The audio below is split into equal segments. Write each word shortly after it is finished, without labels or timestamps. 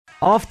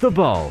Off the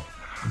ball.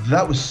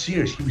 That was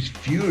serious. He was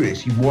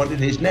furious. He wanted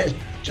his net.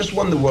 Just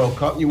won the World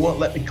Cup and you won't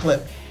let me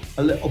clip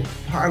a little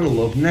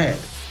panel of net.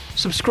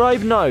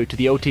 Subscribe now to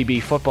the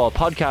OTB Football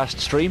Podcast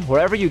stream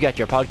wherever you get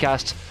your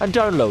podcasts and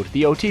download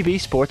the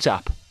OTB Sports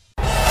app.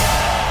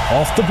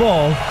 Off the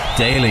ball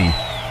daily.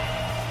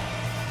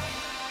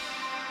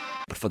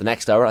 But for the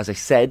next hour, as I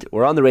said,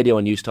 we're on the radio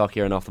and News Talk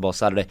here on Off the Ball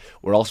Saturday.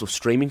 We're also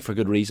streaming for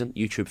good reason,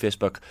 YouTube,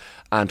 Facebook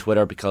and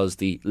Twitter, because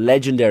the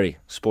legendary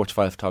Sports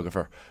File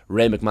photographer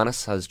Ray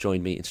McManus has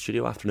joined me in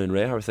studio. Afternoon,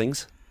 Ray. How are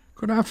things?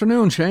 Good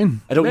afternoon,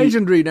 Shane.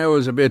 Legendary now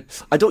is a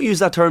bit... I don't use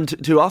that term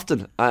too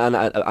often, and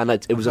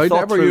it was a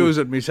thought through... I never use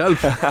it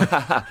myself.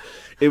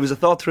 It was a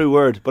thought through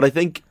word, but I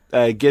think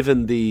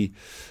given the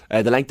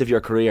length of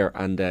your career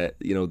and the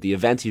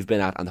events you've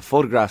been at and the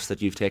photographs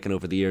that you've taken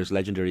over the years,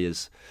 legendary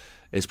is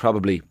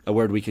probably a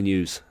word we can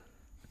use.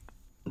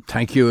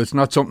 Thank you. It's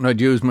not something I'd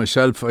use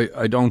myself.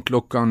 I don't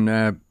look on...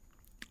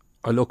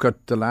 I look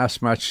at the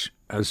last match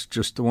as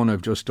just the one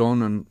I've just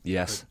done, and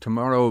yes,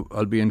 tomorrow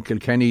I'll be in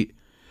Kilkenny.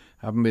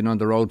 Haven't been on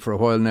the road for a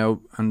while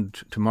now, and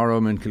tomorrow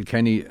I'm in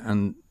Kilkenny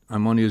and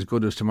I'm only as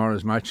good as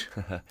tomorrow's match.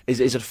 Is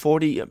it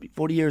 40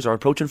 years or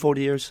approaching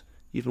 40 years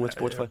even with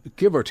Sports 5?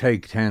 Give or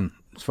take 10,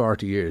 it's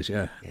 40 years,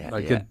 yeah.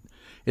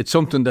 It's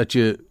something that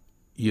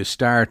you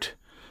start,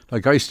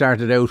 like I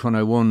started out when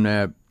I won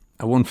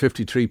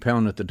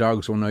 £53 at the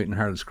Dogs one night in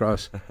Harold's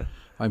Cross.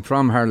 I'm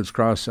from Harold's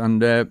Cross,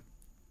 and there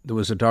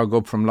was a dog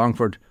up from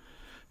Longford,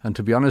 and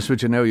to be honest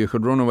with you now, you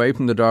could run away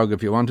from the dog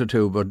if you wanted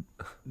to, but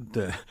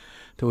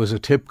there was a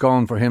tip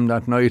going for him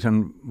that night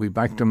and we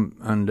backed him,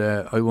 and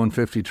I won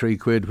 53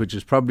 quid, which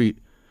is probably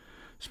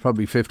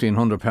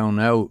 £1,500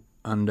 now.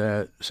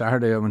 And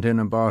Saturday I went in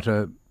and bought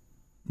a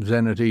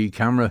Zenit E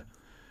camera,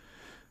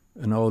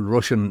 an old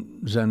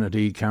Russian Zenit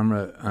E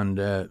camera, and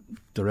the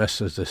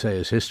rest, as they say,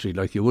 is history.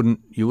 Like you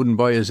wouldn't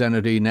buy a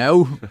Zenit E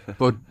now,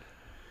 but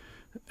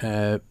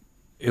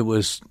it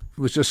was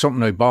just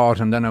something I bought,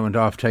 and then I went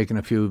off taking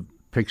a few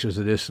pictures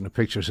of this and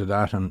pictures of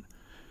that, and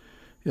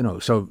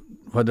so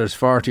whether it's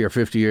 40 or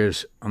 50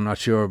 years, I'm not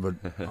sure, but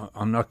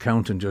I'm not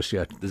counting just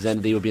yet. The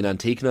ZE would be an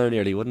antique now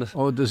nearly, wouldn't it?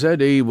 Oh, the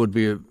ZE would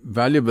be a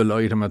valuable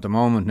item at the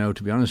moment now,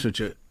 to be honest with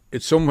you.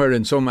 It's somewhere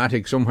in some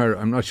attic somewhere.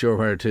 I'm not sure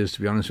where it is,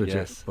 to be honest with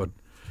you. But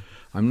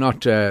I'm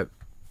not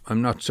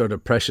sort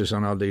of precious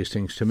on all these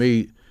things. To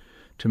me,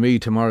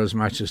 tomorrow's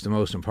match is the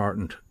most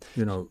important.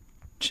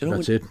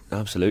 That's it.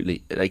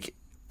 Absolutely. Like,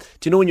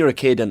 do you know when you're a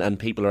kid and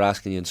people are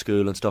asking you in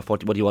school and stuff,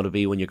 what do you want to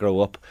be when you grow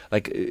up?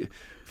 Like,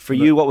 for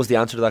you, what was the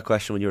answer to that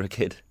question when you were a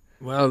kid?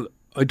 Well,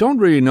 I don't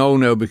really know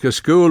now, because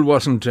school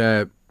wasn't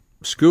a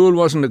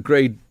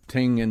great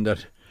thing in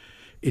that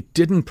it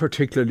didn't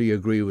particularly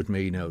agree with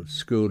me. Now,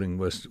 schooling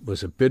was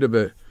a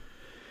bit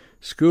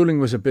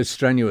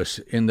strenuous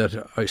in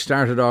that I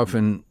started off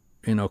in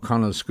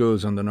O'Connell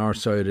schools on the north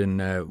side in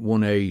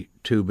 1A,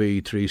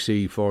 2B,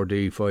 3C,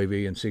 4D,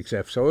 5E and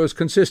 6F. So I was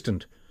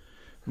consistent.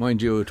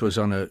 Mind you, it was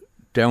on a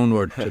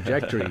downward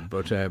trajectory,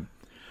 but I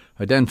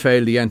then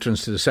failed the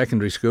entrance to the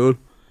secondary school.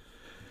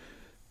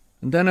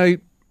 And then I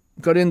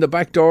got in the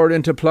back door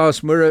into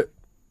Plasmurra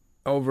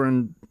over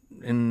in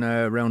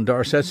around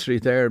Dorset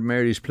Street there,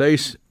 Mary's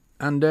Place,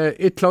 and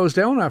it closed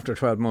down after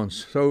 12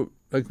 months. So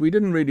we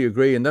didn't really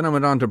agree. And then I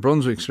went on to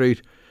Brunswick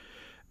Street,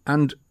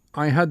 and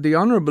I had the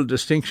honourable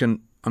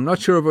distinction, I'm not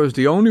sure if I was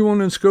the only one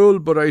in school,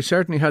 but I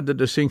certainly had the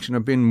distinction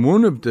of being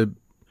one of the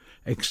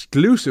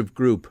exclusive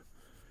group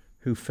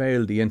who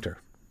failed the Inter.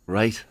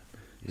 Right.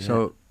 Yeah.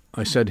 So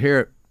I said,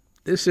 here,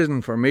 this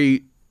isn't for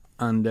me,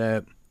 and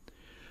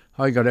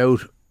I got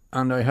out,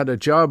 and I had a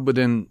job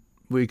within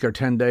a week or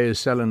 10 days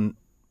selling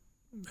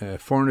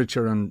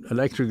furniture and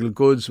electrical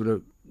goods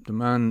with a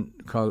man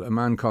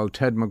called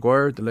Ted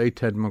Maguire, the late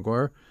Ted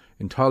Maguire,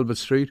 in Talbot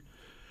Street.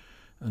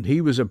 And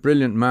he was a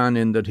brilliant man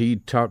in that he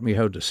taught me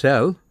how to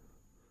sell.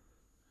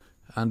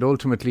 And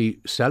ultimately,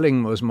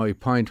 selling was my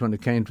point when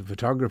it came to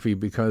photography,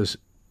 because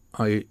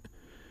I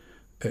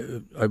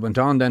went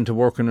on then to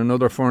work in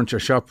another furniture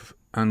shop,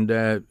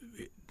 and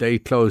they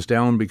closed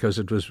down because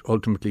it was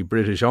ultimately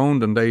British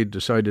owned, and they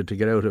decided to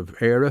get out of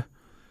Éire.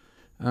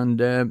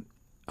 And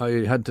I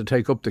had to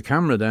take up the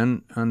camera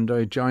then, and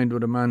I joined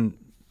with a man,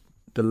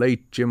 the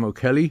late Jim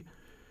O'Kelly,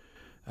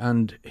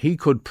 and he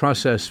could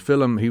process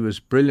film. He was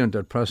brilliant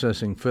at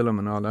processing film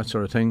and all that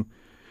sort of thing.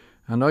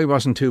 And I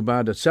wasn't too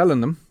bad at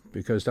selling them,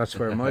 because that's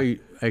where my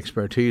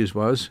expertise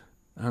was.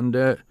 And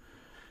the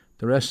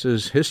rest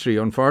is history.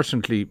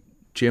 Unfortunately,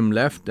 Jim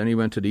left, then he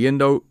went to the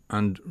Indo,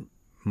 and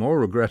more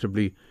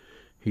regrettably,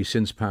 he's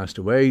since passed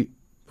away.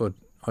 But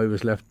I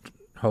was left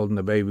holding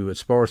the baby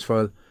with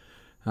Sportsfile,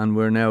 and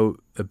we're now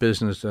a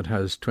business that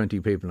has 20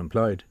 people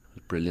employed.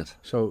 Brilliant.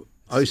 So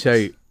I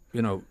say,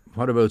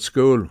 what about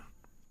school?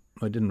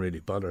 I didn't really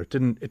bother. It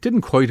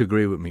didn't quite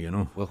agree with me,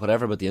 Well,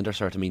 whatever about the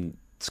Intercert,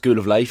 school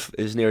of life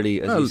is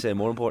nearly, as you say,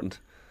 more important.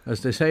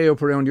 As they say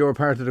up around your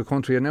part of the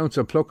country, an ounce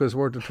of pluck is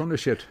worth a ton of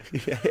shit.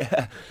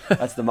 Yeah.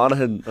 That's the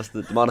Monaghan. That's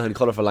the Monaghan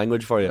colourful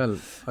language for you. Well,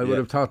 I would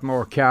have thought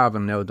more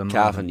Cavan now than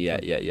Cavan.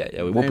 Monaghan.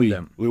 Yeah. We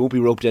won't be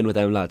roped in with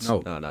them lads.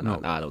 No.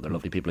 They're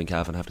lovely people in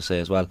Cavan, I have to say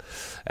as well.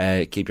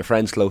 Keep your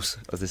friends close,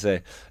 as they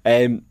say.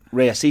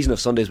 Ray, a season of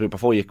Sundays.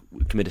 Before you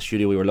come into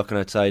studio, we were looking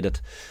outside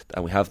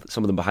and we have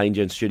some of them behind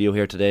you in studio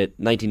here today.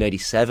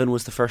 1997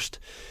 was the first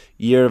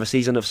year of a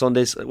season of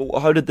Sundays.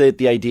 How did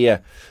the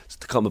idea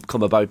to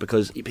come about?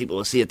 Because people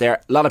will see it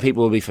there. A lot of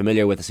people will be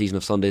familiar with the season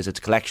of Sundays. It's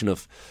a collection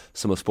of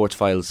some of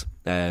Sportsphile's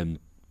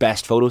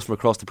best photos from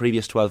across the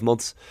previous 12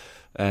 months.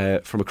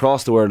 From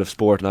across the world of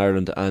sport in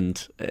Ireland,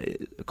 and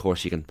of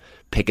course you can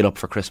pick it up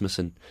for Christmas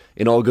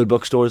in all good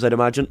bookstores, I'd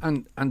imagine.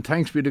 And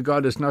thanks be to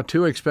God it's not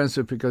too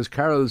expensive, because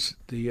Carol's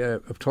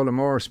of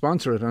Tullamore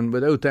sponsor it, and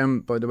without them,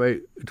 by the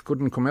way, it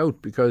couldn't come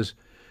out, because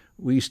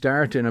we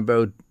start in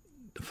about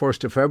the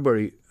 1st of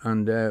February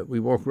and we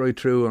work right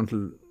through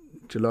until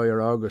July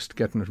or August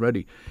getting it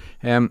ready.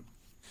 I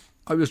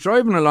was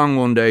driving along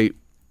one day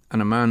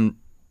and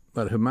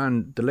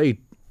the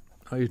late,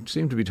 I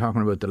seem to be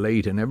talking about the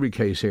late in every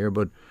case here,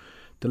 but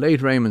the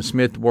late Raymond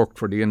Smith worked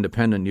for the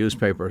independent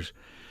newspapers,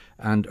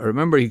 and I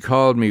remember he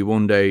called me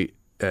one day,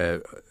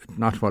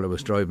 not while I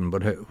was driving,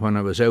 but when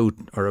I was out,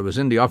 or I was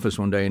in the office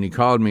one day, and he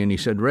called me and he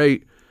said,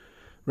 "Ray,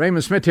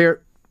 Raymond Smith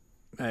here."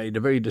 He had a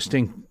very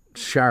distinct,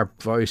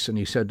 sharp voice, and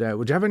he said,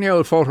 "Would you have any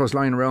old photos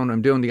lying around?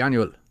 I'm doing the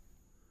annual."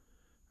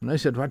 And I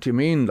said, "What do you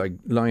mean, like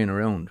lying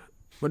around?"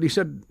 Well, he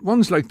said,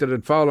 "Ones like that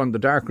would fall on the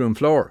darkroom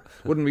floor.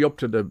 Wouldn't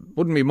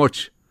be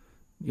much.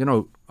 You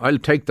know, I'll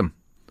take them."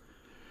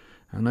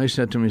 And I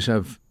said to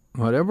myself,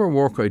 whatever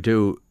work I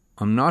do,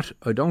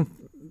 I don't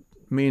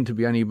mean to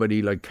be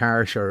anybody like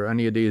Karsh or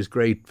any of these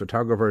great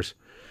photographers.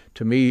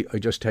 To me, I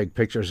just take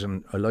pictures,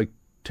 and I like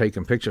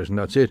taking pictures, and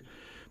that's it.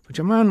 But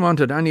your man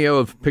wanted any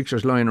old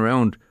pictures lying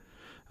around,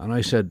 and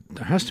I said,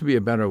 there has to be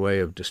a better way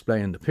of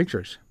displaying the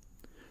pictures.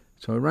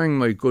 So I rang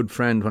my good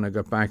friend when I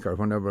got back, or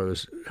whenever I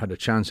had a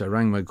chance. I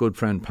rang my good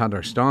friend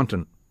Peadar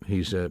Staunton.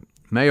 He's a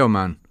Mayo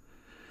man.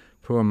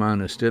 Poor man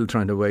is still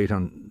trying to wait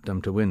on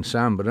them to win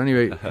Sam. But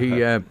anyway,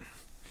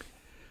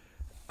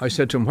 I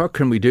said to him, "What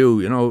can we do?"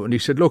 You know, and he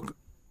said, "Look,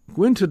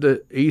 go into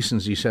the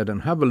Easons," he said,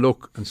 "and have a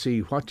look and see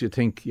what you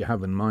think you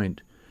have in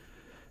mind."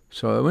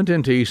 So I went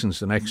into Easons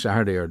the next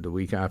Saturday or the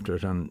week after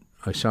it, and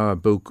I saw a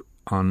book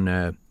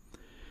on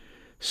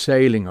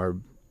sailing or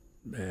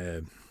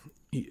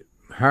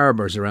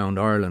harbours around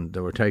Ireland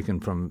that were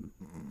taken from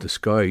the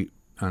sky,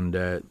 and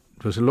it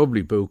was a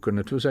lovely book, and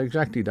it was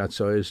exactly that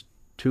size,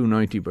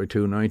 290 by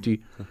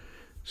 290,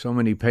 so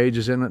many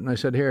pages in it. And I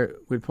said, "Here,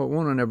 we'll put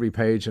one on every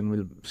page and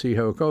we'll see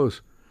how it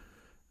goes."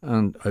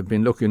 And I've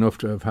been lucky enough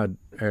to have had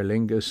Aer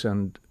Lingus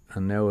and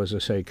now, as I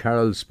say,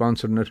 Carol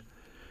sponsoring it,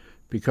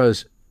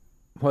 because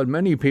while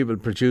many people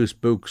produce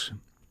books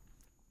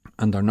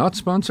and they're not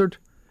sponsored,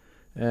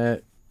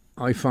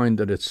 I find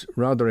that it's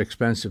rather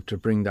expensive to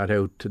bring that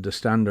out to the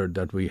standard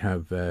that we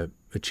have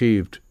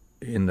achieved,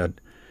 in that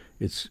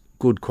it's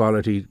good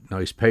quality,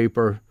 nice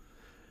paper.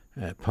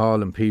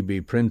 Paul and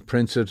PB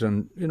prints it,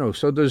 and you know,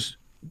 so there's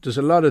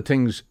a lot of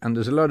things, and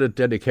there's a lot of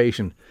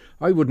dedication.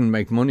 I wouldn't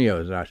make money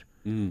out of that,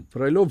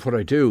 but I love what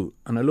I do,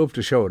 and I love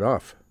to show it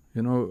off.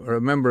 You know, I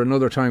remember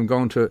another time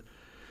going to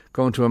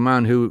a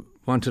man who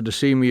wanted to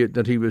see me,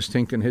 that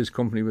his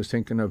company was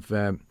thinking of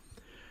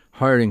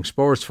hiring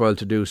Sportsfile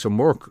to do some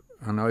work,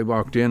 and I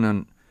walked in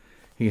and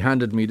he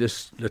handed me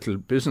this little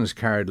business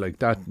card like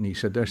that, and he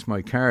said, "That's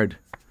my card."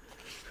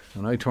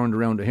 And I turned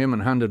around to him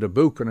and handed a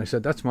book, and I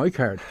said, "That's my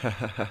card."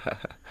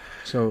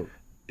 So,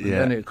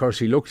 yeah. And then of course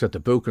he looked at the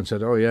book and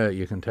said, "Oh yeah,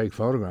 you can take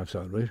photographs,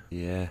 all right."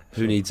 Yeah.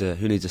 Who needs a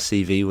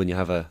CV when you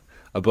have a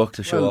book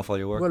to show off all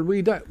your work? Well,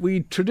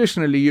 we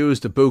traditionally use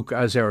the book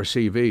as our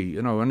CV,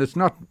 you know, and it's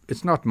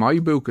not my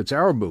book, it's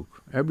our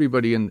book.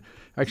 Everybody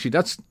actually,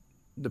 that's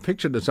the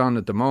picture that's on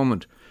at the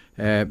moment.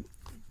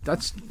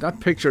 That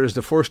picture is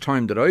the first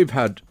time that I've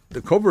had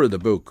the cover of the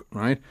book,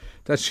 right?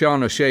 That's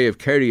Sean O'Shea of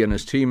Kerry and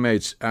his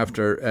teammates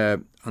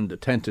after on the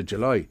 10th of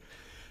July,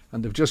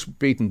 and they've just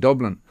beaten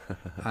Dublin.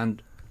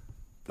 And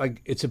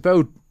like, it's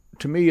about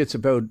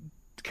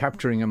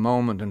capturing a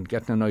moment and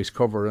getting a nice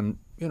cover, and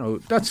you know,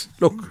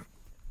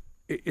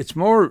 it's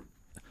more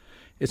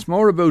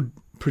about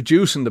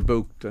producing the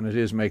book than it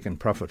is making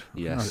profit.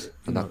 Yes,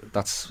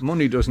 that's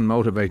money doesn't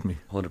motivate me.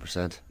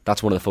 100%.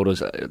 That's one of the photos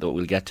that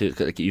we'll get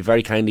to. You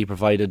very kindly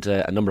provided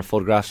a number of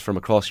photographs from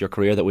across your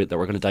career that we're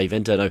going to dive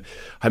into. Now,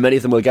 how many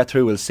of them we'll get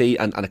through, we'll see.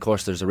 And of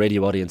course, there's a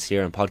radio audience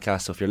here and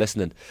podcast, so if you're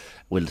listening,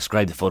 we'll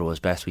describe the photo as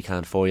best we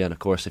can for you. And of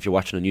course, if you're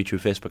watching on YouTube,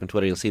 Facebook and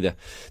Twitter, you'll see the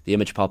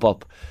image pop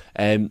up.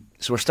 So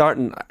we're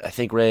starting, I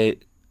think, Ray,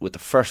 with the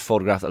first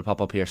photograph that'll pop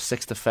up here,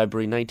 6th of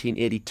February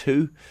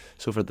 1982.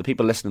 So for the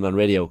people listening on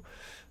radio,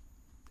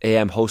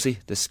 A.M. Hosey,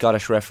 the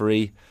Scottish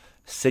referee,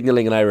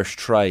 signalling an Irish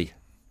try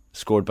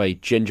scored by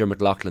Ginger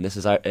McLaughlin. This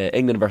is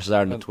England versus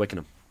Ireland at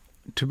Twickenham.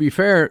 To be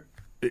fair,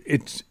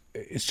 it's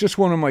just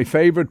one of my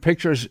favourite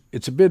pictures.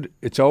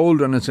 It's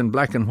old and it's in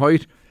black and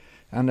white,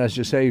 and as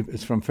you say,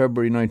 it's from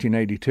February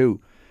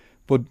 1982.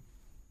 But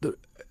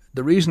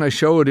the reason I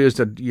show it is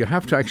that you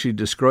have to actually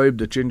describe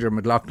that Ginger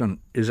McLaughlin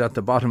is at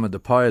the bottom of the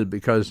pile,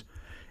 because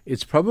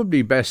it's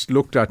probably best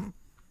looked at,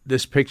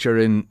 this picture,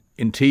 in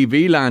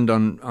TV land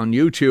on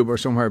YouTube or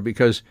somewhere,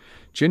 because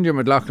Ginger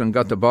McLaughlin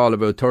got the ball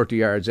about 30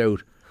 yards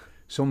out.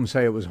 Some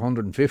say it was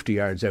 150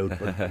 yards out,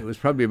 but it was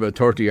probably about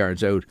 30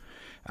 yards out.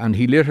 And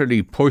he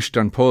literally pushed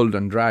and pulled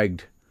and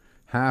dragged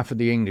half of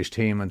the English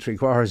team and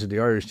 3/4 of the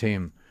Irish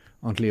team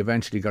until he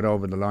eventually got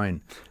over the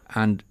line.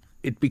 And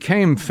it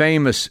became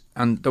famous,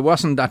 and there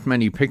wasn't that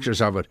many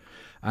pictures of it.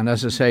 And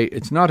as I say,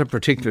 it's not a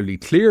particularly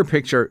clear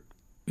picture,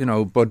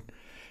 but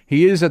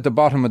he is at the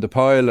bottom of the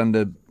pile, and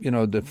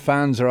the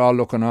fans are all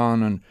looking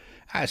on, and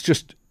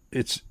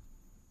it's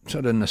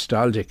sort of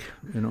nostalgic,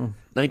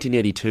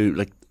 1982,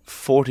 like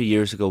 40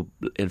 years ago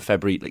in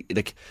February.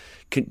 Like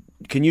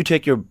can you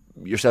take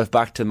yourself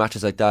back to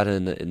matches like that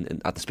in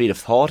at the speed of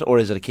thought, or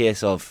is it a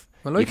case of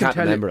you can't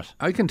remember it?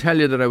 I can tell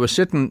you that I was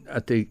sitting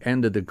at the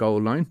end of the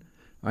goal line.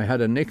 I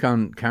had a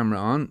Nikon camera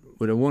on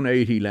with a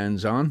 180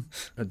 lens on.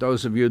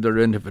 Those of you that are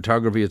into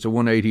photography, it's a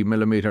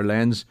 180mm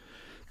lens.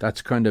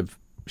 That's kind of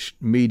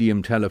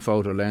medium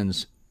telephoto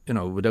lens,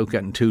 without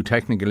getting too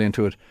technical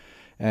into it.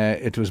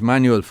 It was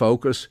manual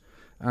focus,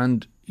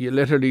 and you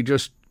literally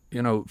just,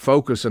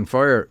 focus and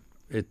fire.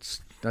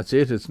 That's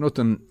it. It's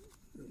nothing.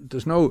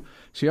 There's no.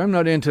 See, I'm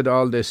not into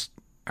all this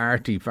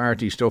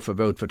arty-farty stuff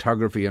about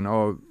photography and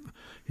all.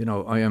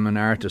 I am an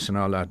artist and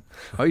all that.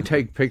 I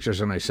take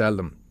pictures and I sell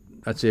them.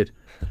 That's it.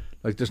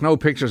 Like, there's no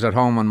pictures at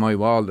home on my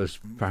wall. There's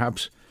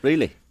perhaps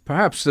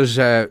there's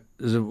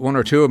one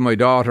or two of my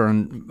daughter,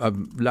 and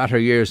latter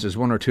years there's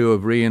one or two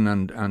of Rian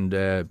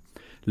and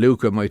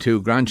Luca, my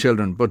two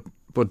grandchildren. But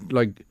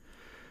like,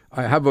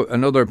 I have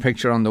another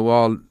picture on the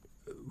wall,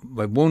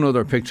 like one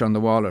other picture on the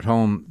wall at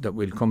home that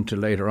we'll come to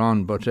later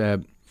on. But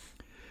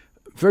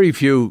very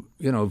few,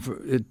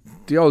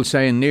 the old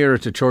saying, nearer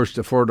to church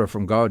the further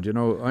from God.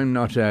 I'm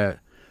not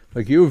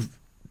like you've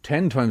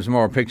 10 times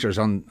more pictures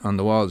on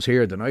the walls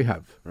here than I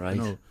have.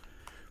 Right.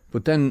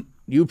 But then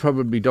you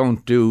probably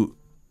don't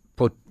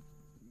put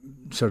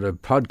sort of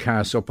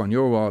podcasts up on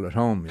your wall at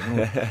home.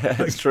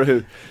 It's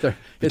true.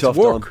 It's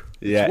work.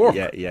 Yeah, it's work,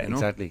 yeah,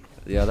 exactly.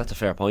 Yeah, that's a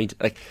fair point.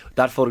 Like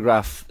that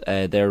photograph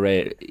there,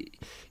 and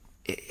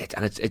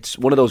it's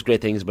one of those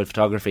great things about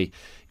photography.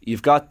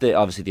 You've got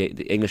obviously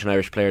the English and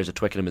Irish players at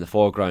Twickenham in the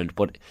foreground,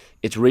 but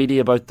it's really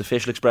about the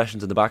facial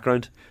expressions in the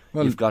background.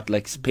 Well, you've got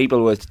like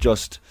people with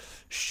just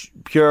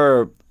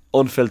pure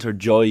unfiltered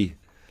joy.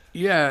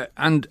 Yeah,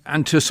 and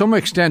to some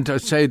extent,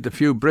 I'd say the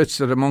few Brits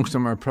that amongst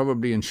them are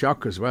probably in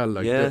shock as well.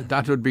 Like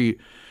that would be,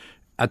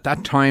 at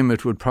that time,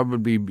 it would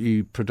probably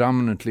be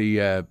predominantly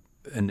an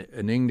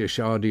English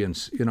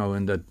audience.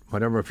 In that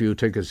whatever few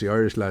tickets the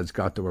Irish lads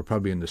got, they were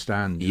probably in the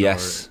stand.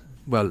 Yes,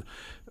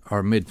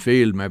 or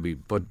midfield maybe.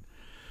 But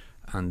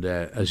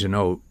as you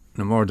know,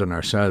 no more than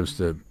ourselves,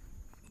 the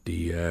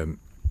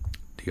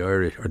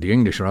Irish, or the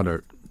English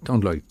rather,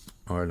 don't like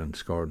Ireland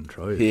scoring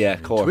tries. Yeah,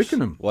 of course.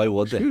 Twickenham. Why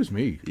would they? Excuse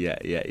me. Yeah.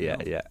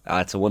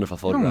 It's a wonderful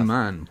photograph. Oh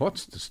man,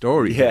 what's the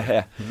story?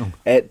 Yeah.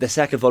 The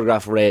second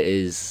photograph, Ray,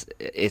 it's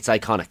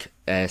iconic.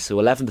 So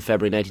 11th of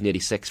February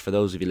 1986, for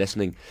those of you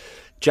listening,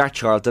 Jack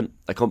Charlton,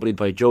 accompanied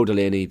by Joe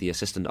Delaney, the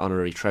assistant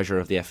honorary treasurer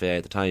of the FAI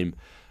at the time,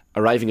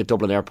 arriving at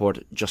Dublin Airport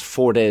just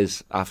 4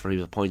 days after he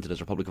was appointed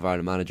as Republic of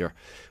Ireland manager.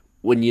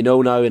 When you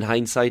know now in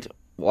hindsight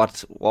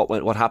what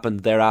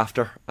happened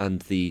thereafter, and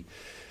the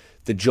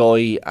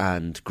joy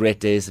and great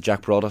days that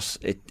Jack brought us,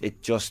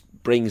 it just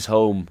brings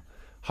home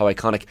how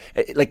iconic.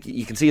 Like,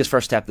 you can see his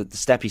first step, the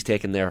step he's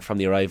taken there from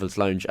the arrivals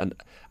lounge, and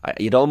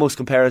you'd almost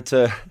compare it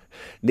to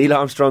Neil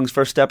Armstrong's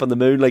first step on the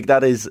moon. Like,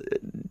 that is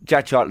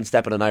Jack Charlton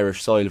stepping on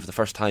Irish soil for the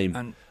first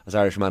time as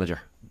Irish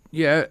manager.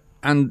 Yeah,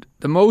 and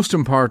the most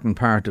important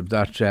part of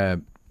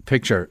that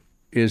picture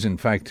is, in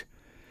fact,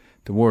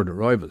 the word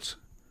arrivals.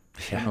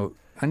 Yeah.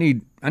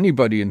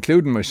 Anybody,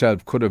 including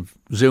myself, could have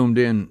zoomed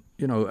in.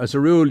 As a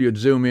rule, you'd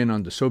zoom in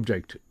on the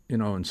subject,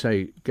 and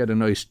say, get a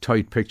nice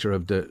tight picture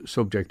of the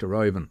subject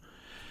arriving.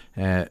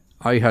 I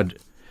had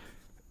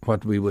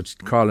what we would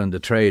call in the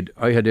trade,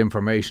 I had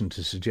information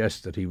to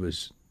suggest that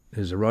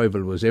his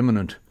arrival was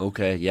imminent.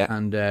 Okay, yeah.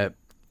 And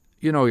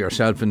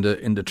yourself in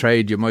the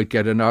trade, you might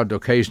get an odd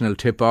occasional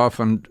tip off,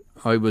 and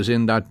I was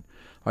in that.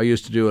 I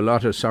used to do a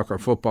lot of soccer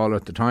football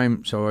at the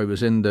time, so I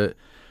was in the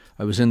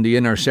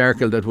inner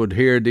circle that would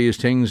hear these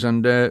things,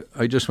 and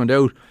I just went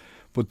out.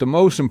 But the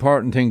most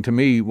important thing to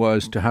me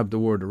was to have the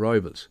word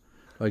arrivals.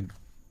 Like,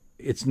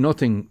 it's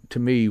nothing to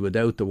me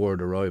without the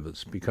word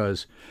arrivals,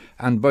 because,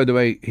 and by the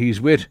way, he's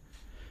with,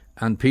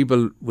 and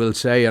people will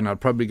say, and I'll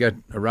probably get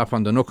a rap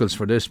on the knuckles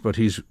for this, but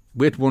he's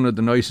with one of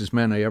the nicest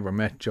men I ever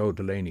met, Joe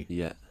Delaney.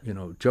 Yeah.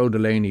 Joe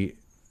Delaney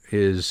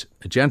is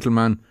a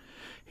gentleman.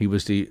 He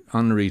was the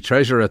honorary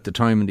treasurer at the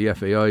time in the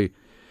FAI,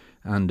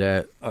 and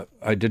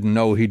I didn't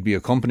know he'd be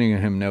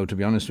accompanying him now, to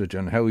be honest with you,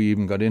 and how he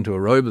even got into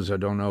arrivals, I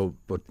don't know,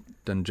 but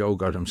then Joe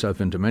got himself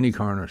into many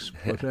corners.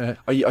 But,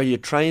 are you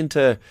trying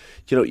to,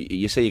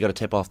 you say you got a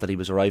tip off that he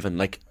was arriving,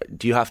 like,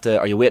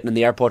 are you waiting in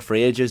the airport for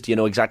ages? Do you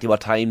know exactly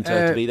what time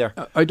to be there?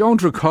 I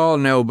don't recall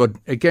now, but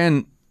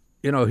again,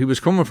 you know, he was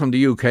coming from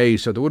the UK,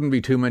 so there wouldn't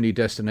be too many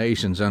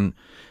destinations. And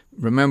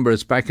remember,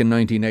 it's back in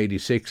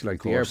 1986,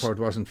 like the airport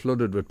wasn't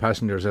flooded with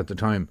passengers at the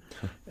time.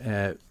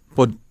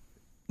 But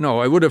no,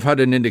 I would have had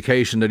an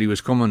indication that he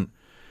was coming,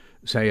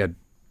 say,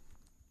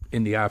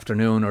 in the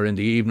afternoon or in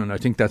the evening. I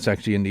think that's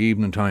actually in the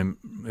evening time,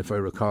 if I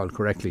recall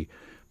correctly.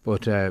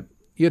 But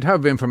you'd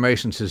have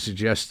information to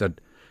suggest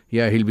that,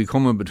 yeah, he'll be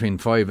coming between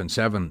 5 and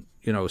 7,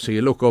 you know. So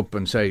you look up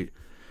and say,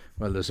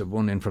 well, there's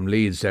one in from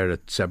Leeds there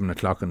at 7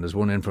 o'clock and there's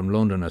one in from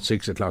London at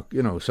 6 o'clock,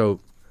 you know. So,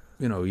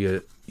 you know,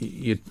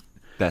 you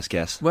Best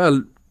guess.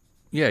 well,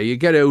 yeah, you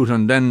get out,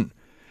 and then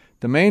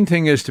the main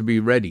thing is to be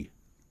ready.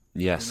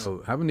 Yes.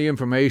 So having the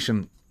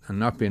information and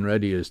not being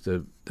ready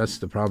that's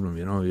the problem,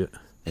 you know.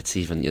 It's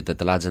even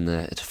the lads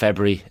it's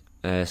February,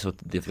 so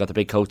they've got the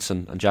big coats,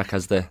 and Jack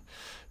has the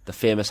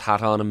famous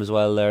hat on him as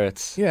well there.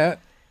 It's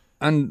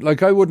and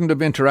like I wouldn't have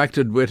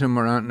interacted with him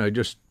or anything.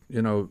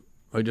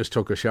 I just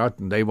took a shot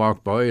and they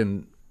walked by,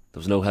 and there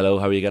was no hello,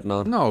 how are you getting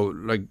on? no,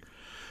 like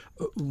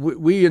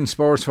we in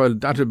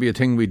Sportsfile, that would be a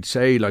thing we'd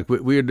say. Like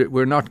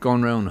we're not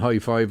going around high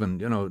fiving.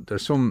 You know,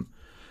 there's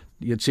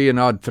you'd see an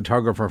odd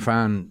photographer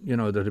fan, you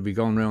know, that'd be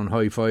going around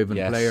high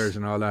fiving players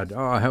and all that.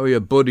 Oh, how are you,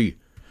 buddy?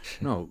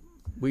 No,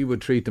 we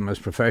would treat them as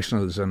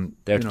professionals, and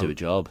There to do a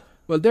job.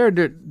 well, they're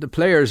the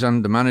players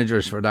and the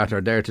managers for that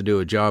are there to do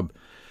a job.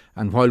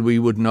 And while we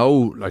would know,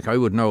 like I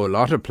would know a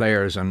lot of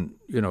players, and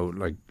you know,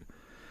 like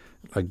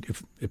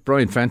if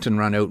Brian Fenton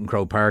ran out in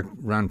Croke Park,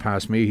 ran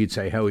past me, he'd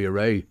say, "How are you,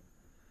 Ray?"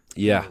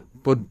 Yeah.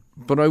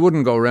 But I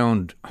wouldn't go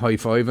around high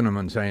fiving him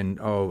and saying,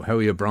 "Oh, how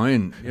are you,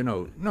 Brian?" You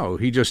know, no,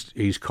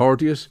 he's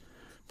courteous.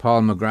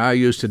 Paul McGrath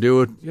used to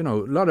do it. You know,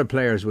 a lot of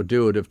players would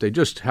do it if they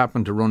just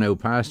happened to run out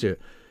past you.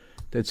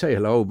 They'd say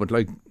hello, but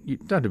like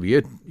that'd be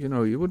it. You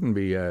know, you wouldn't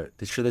be.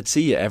 They'd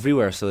see you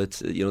everywhere, so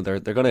it's, you know, they're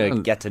going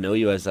to get to know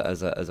you as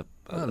a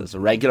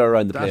regular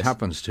around the place. That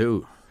happens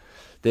too.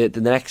 The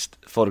next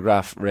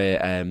photograph,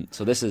 Ray.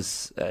 So this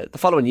is the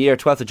following year,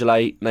 12th of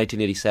July,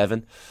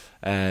 1987.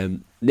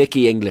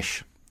 Nicky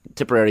English,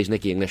 Tipperary's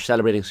Nicky English,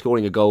 celebrating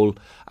scoring a goal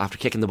after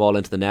kicking the ball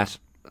into the net.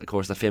 Of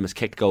course, the famous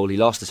kicked goal. He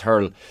lost his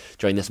hurl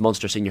during this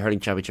Munster Senior Hurling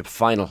Championship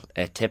final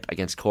tip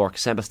against Cork,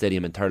 Semple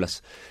Stadium in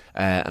Thurles.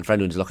 And for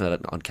anyone who's looking at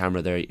it on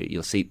camera there,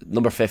 you'll see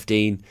number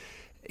 15,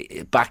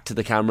 back to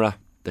the camera,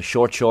 the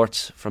short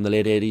shorts from the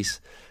late 80s,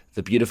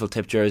 the beautiful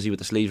tip jersey with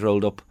the sleeves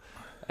rolled up.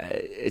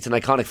 It's an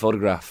iconic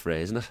photograph,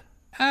 Ray, isn't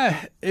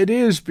it? It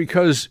is,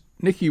 because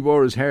Nicky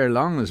wore his hair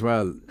long as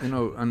well, you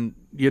know, and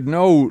you'd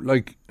know,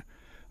 like,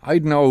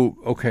 I'd know,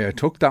 okay, I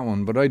took that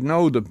one, but I'd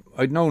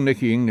know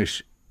Nicky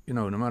English, you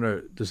know, no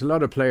matter, there's a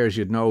lot of players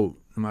you'd know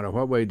no matter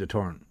what way they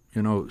turn,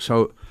 you know,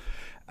 so,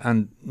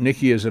 and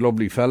Nicky is a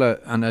lovely fella,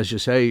 and as you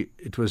say,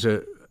 it was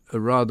a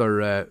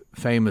rather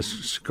famous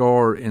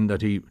score in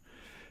that he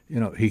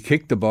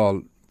kicked the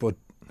ball, but,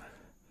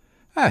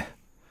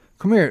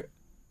 come here,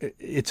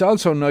 it's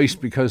also nice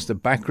because the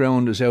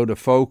background is out of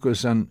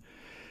focus, and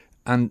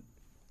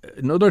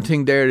another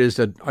thing there is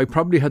that I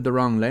probably had the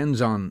wrong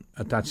lens on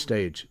at that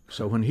stage.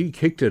 So when he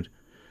kicked it,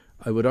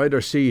 I would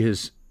either see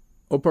his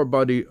upper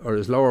body or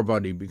his lower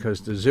body,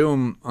 because the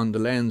zoom on the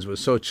lens was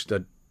such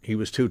that he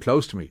was too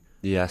close to me.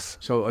 Yes.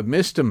 So I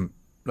missed him.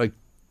 Like,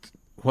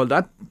 well,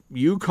 that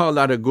you call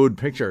that a good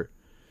picture,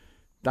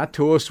 that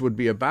to us would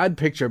be a bad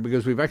picture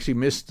because we've actually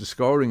missed the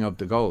scoring of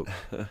the goal.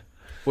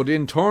 But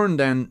in turn,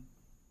 then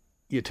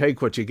you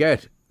take what you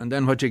get, and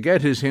then what you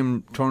get is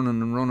him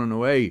turning and running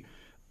away,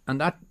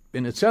 and that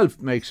in itself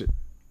makes it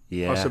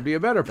possibly a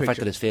better picture. The fact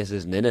that his face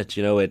isn't in it,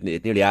 you know, it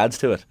nearly adds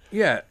to it.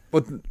 Yeah,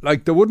 but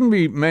like there wouldn't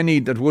be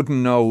many that wouldn't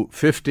know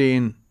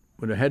 15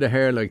 with a head of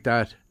hair like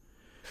that,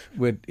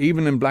 with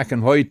even in black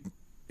and white,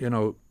 you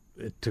know,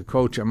 to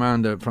coach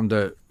Amanda from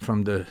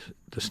the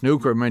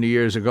snooker many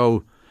years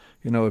ago.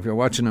 You know, if you're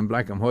watching in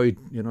black and white,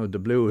 you know, the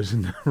blue is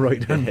in the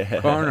right hand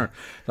corner.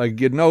 Like,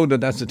 you'd know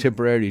that that's a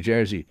Tipperary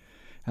jersey.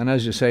 And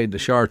as you say, the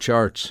short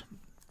shorts,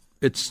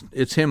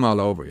 it's him all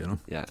over, you know.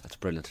 Yeah, that's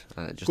brilliant.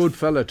 Good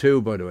fella too,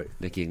 by the way.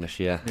 Nicky English,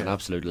 an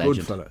absolute legend.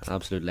 Good fella. An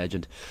absolute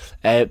legend.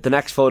 The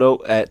next photo,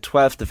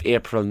 12th of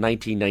April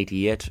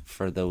 1998,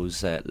 for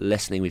those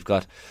listening, we've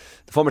got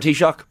the former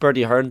Taoiseach,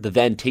 Bertie Ahern, the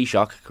then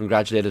Taoiseach,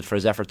 congratulated for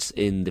his efforts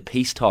in the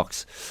peace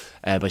talks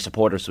by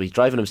supporters. So he's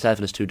driving himself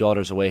and his two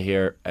daughters away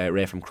here,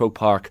 Ray, from Croke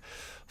Park,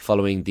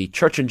 following the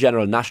Church and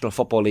General National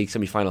Football League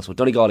semi-final. So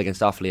Donegal against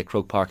Offaly at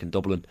Croke Park in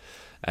Dublin.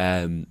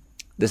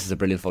 This is a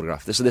brilliant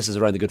photograph. This is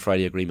around the Good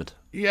Friday Agreement.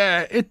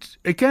 Yeah, it's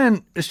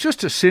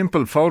just a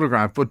simple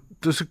photograph, but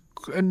there's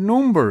a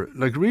number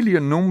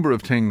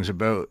of things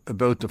about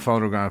the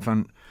photograph,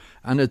 and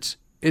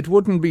it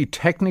wouldn't be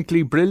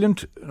technically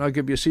brilliant. Like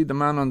if you see the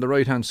man on the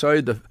right hand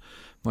side,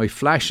 my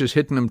flash is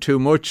hitting him too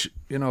much,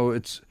 you know.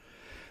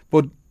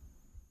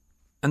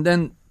 And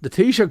then the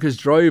Taoiseach is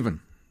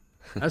driving.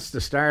 That's the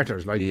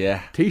starters. Like,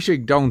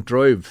 Taoiseach don't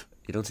drive.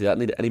 You don't see that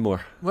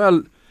anymore.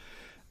 Well,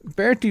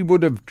 Bertie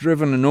would have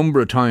driven a number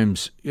of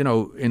times, you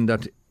know, in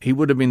that he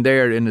would have been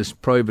there in his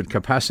private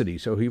capacity.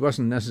 So he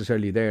wasn't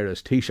necessarily there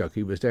as Taoiseach.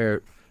 He was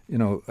there, you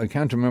know, I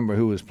can't remember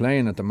who was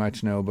playing at the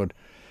match now, but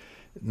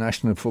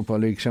National Football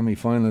League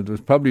semi-final. It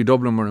was probably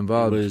Dublin were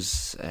involved. It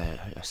was.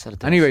 I said it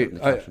there,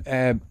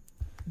 Anyway,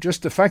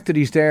 just the fact that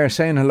he's there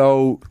saying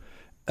hello,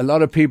 a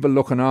lot of people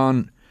looking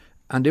on,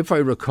 and if I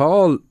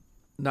recall,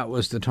 that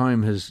was the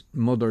time his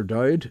mother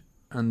died,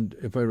 and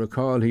if I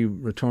recall, he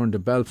returned to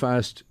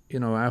Belfast,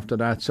 after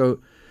that.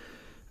 So,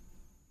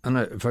 and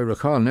if I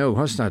recall now,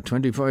 what's that,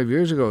 25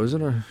 years ago, is it?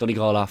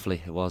 Donegal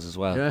Offaly it was as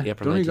well. Yeah,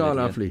 Donegal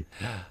Offaly.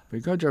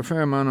 Because you're a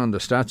fair man on the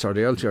stats, or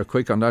else you're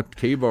quick on that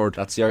keyboard.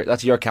 That's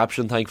your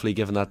caption, thankfully,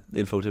 giving that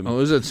info to me. Oh,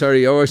 is it?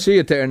 Sorry. Oh, I see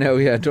it there now.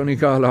 Yeah,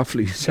 Donegal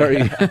Offaly.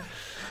 Sorry.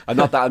 I'm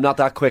not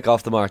that quick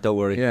off the mark, don't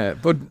worry. Yeah,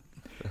 but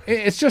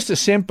it's just a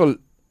simple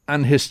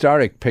and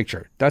historic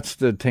picture. That's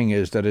the thing,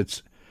 is that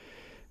it's,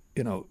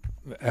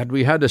 had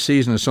we had a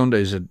season of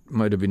Sundays, it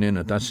might have been in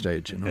at that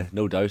stage. Yeah,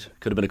 no doubt.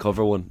 Could have been a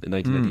cover one in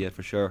 1988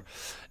 for sure.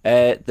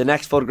 The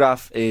next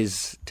photograph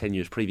is 10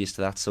 years previous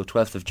to that, so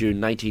 12th of June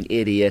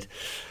 1988.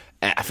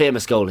 A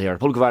famous goal here.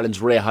 Republic of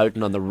Ireland's Ray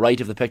Houghton on the right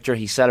of the picture.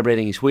 He's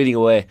celebrating, he's wheeling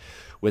away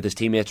with his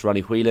teammates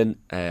Ronnie Whelan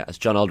as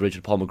John Aldridge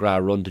and Paul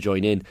McGrath run to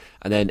join in.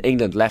 And then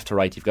England left to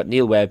right, you've got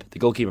Neil Webb, the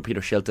goalkeeper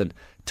Peter Shilton,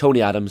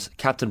 Tony Adams,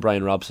 Captain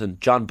Brian Robson,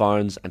 John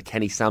Barnes and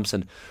Kenny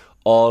Sampson,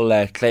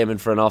 all claiming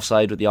for an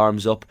offside with the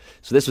arms up.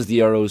 So this was the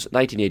Euros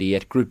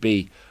 1988, Group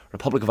B,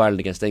 Republic of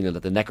Ireland against England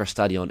at the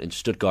Neckarstadion in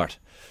Stuttgart.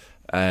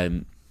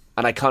 An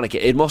iconic.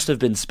 It must have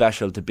been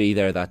special to be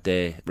there that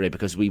day, Ray,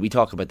 because we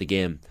talk about the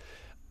game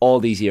all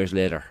these years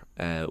later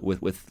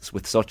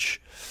with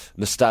such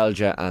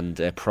nostalgia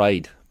and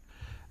pride.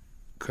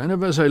 Kind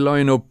of as I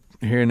line up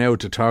here now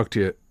to talk to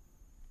you,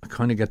 I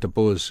kind of get the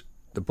buzz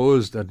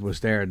that was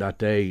there that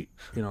day,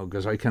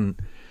 because I can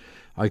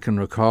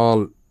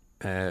recall,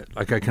 I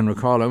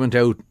went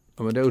out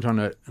on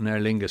an Aer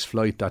Lingus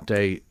flight that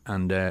day,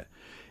 and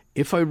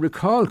if I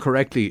recall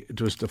correctly,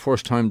 it was the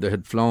first time they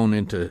had flown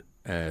into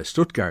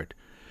Stuttgart,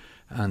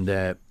 and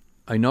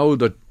I know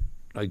that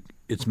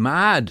it's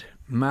mad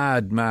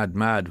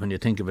when you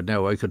think of it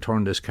now. I could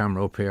turn this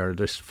camera up here,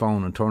 this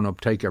phone, and turn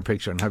up, take your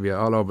picture, and have you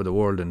all over the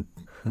world in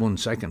 1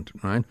 second,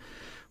 right?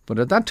 But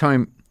at that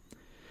time,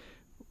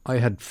 I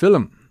had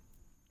film,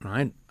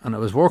 right? And I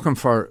was working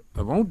for,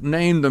 I won't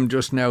name them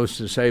just now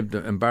to save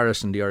the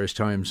embarrassing the Irish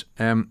Times,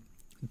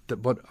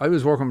 but I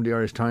was working with the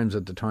Irish Times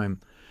at the time,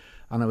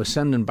 and I was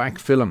sending back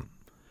film,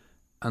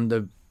 and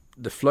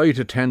the flight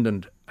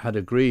attendant had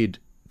agreed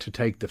to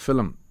take the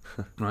film,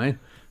 right?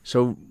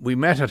 So we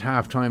met at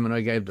half time and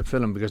I gave the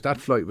film, because that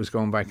flight was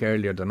going back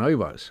earlier than I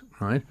was,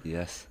 right?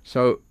 Yes.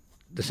 So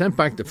they sent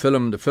back the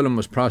film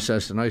was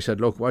processed, and I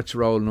said, look, what's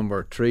roll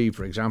number 3,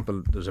 for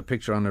example? There's a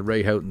picture on it,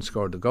 Ray Houghton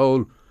scored the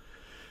goal,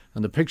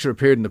 and the picture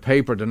appeared in the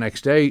paper the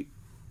next day,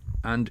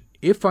 and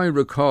if I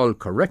recall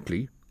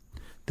correctly,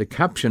 the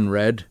caption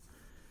read,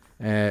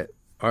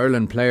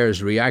 Ireland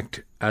players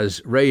react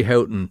as Ray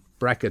Houghton,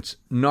 brackets,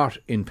 not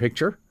in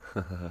picture.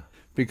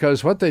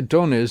 Because what they'd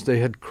done is they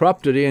had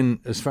cropped it in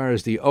as far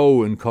as the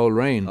O in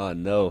Coleraine. Oh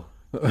no.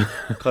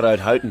 Cut out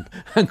Houghton.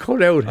 And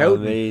cut out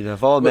Houghton. I mean,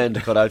 of all men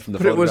to cut out from the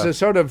photograph. But it was a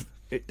sort of,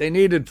 they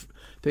needed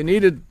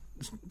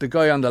the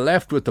guy on the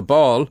left with the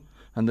ball,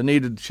 and they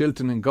needed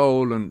Shilton in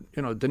goal, and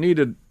they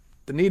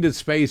needed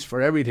space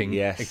for everything.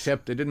 Yes.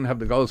 Except they didn't have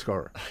the goal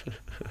scorer.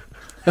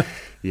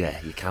 Yeah,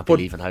 you can't be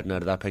leaving Houghton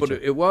out of that picture.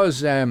 But it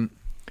was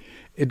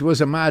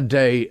a mad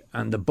day,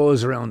 and the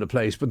buzz around the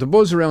place. But the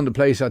buzz around the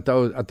place at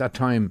that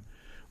time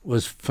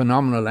was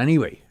phenomenal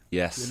anyway.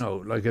 Yes.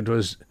 It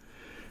was,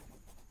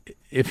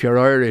 if you're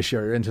Irish,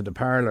 you're into the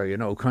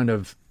parlour, kind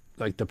of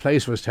like the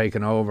place was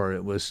taken over.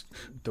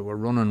 They were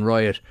running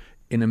riot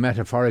in a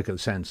metaphorical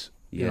sense.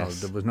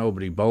 Yes. There was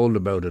nobody bold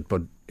about it,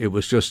 but it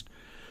was just,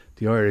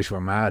 the Irish were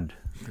mad,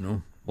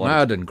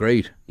 mad and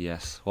great.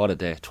 Yes, what a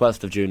day.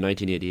 12th of June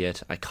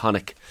 1988,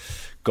 iconic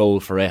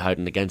goal for Ray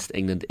Houghton against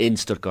England in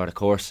Stuttgart, of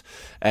course.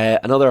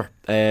 Another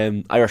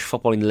Irish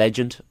footballing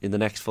legend in the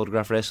next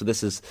photograph, Ray. So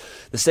this is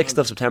the 6th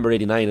of September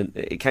 89, and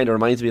it kind of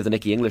reminds me of the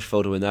Nicky English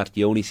photo in that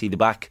you only see the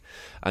back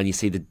and you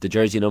see the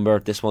jersey number.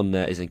 This one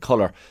is in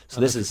colour.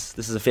 So this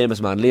is a famous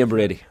man, Liam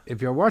Brady.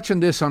 If you're watching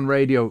this on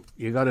radio,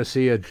 you got to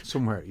see it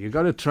somewhere. You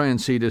got to try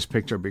and see this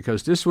picture,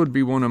 because this would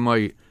be one of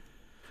my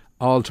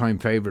all-time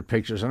favourite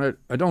pictures, and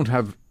I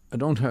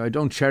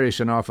don't cherish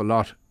an awful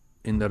lot,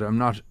 in that I'm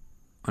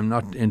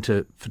not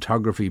into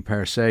photography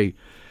per se,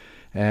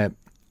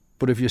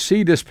 but if you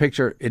see this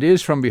picture, it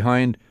is from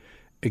behind.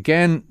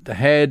 Again, the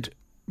head,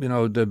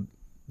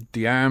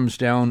 the arms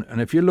down,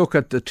 and if you look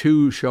at the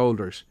two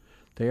shoulders,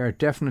 they are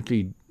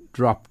definitely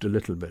dropped a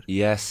little bit.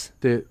 Yes.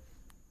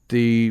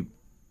 The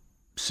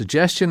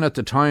suggestion at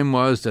the time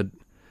was that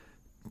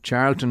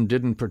Charlton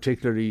didn't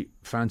particularly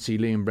fancy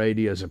Liam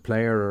Brady as a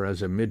player or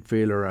as a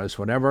midfielder or as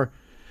whatever,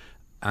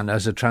 and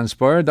as it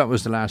transpired, that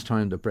was the last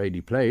time that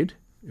Brady played,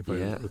 if I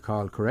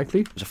recall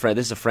correctly. This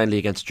is a friendly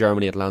against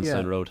Germany at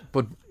Lansdowne Road.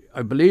 But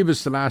I believe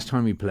it's the last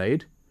time he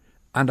played,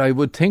 and I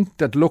would think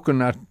that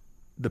looking at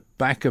the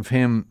back of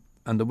him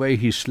and the way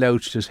he's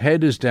slouched, his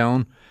head is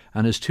down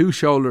and his two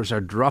shoulders are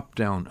dropped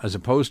down as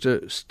opposed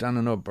to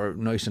standing up or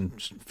nice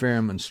and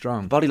firm and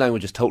strong. Body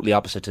language is totally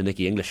opposite to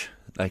Nicky English,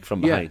 like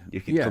from behind.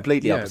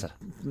 Completely opposite.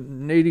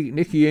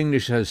 Nicky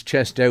English has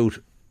chest out,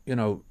 you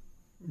know,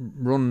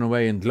 running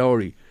away in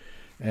glory.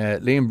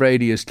 Liam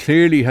Brady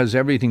has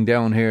everything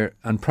down here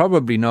and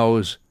probably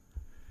knows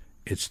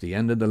it's the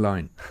end of the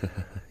line.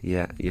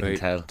 Yeah, you can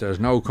tell. There's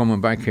no coming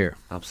back here.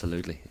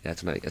 Absolutely. Yeah,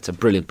 it's a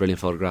brilliant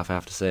photograph, I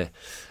have to say.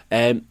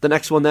 The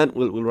next one then,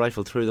 we'll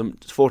rifle through them.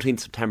 It's 14th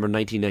September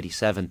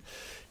 1997.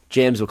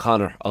 James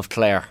O'Connor of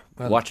Clare,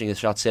 watching his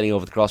shot sailing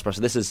over the crossbar.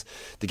 So this is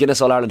the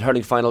Guinness All-Ireland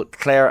hurling final,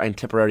 Clare and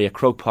Tipperary at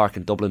Croke Park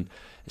in Dublin,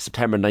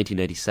 September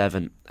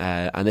 1987.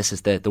 And this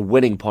is the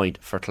winning point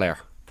for Clare.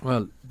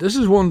 Well, this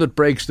is one that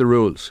breaks the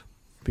rules,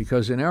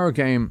 because in our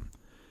game,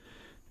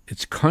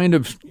 it's kind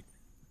of...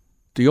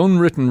 The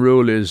unwritten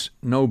rule is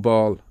no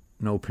ball,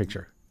 no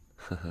picture.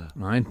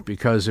 Right?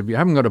 Because if you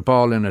haven't got a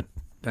ball in it,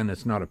 then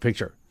it's not a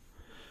picture.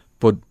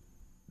 But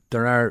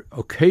there are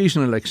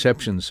occasional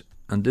exceptions,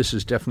 and this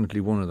is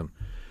definitely one of them.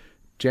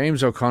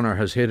 James O'Connor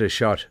has hit a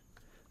shot,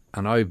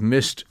 and I've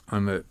missed.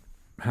 I'm a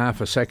half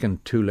a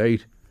second too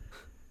late.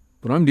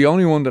 But I'm the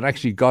only one that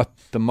actually got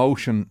the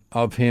motion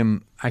of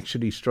him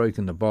actually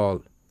striking the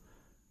ball.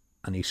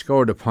 And he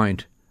scored a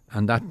point,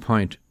 and that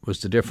point was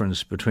the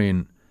difference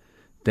between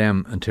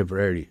them and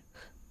Tipperary,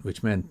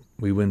 which meant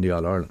we win the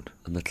All-Ireland.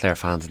 And the Clare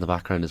fans in the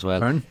background as well.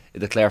 Pardon?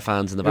 The Clare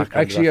fans in the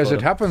background. Actually, as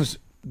it happens,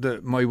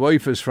 my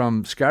wife is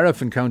from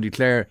Scariff in County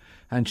Clare,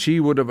 and she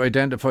would have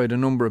identified a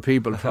number of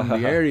people from the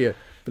area,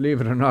 believe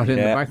it or not, in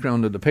the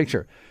background of the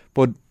picture.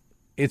 But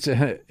it's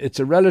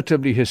a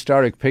relatively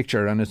historic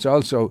picture, and it's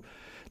also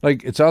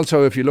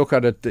if you look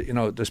at it, you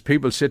know, there's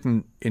people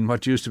sitting in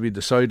what used to be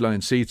the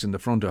sideline seats in the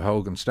front of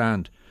Hogan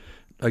Stand,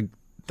 like.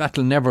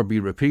 That'll never be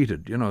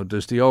repeated. You know,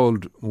 there's the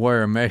old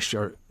wire mesh,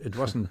 or it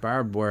wasn't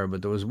barbed wire,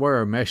 but there was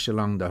wire mesh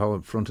along the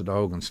whole front of the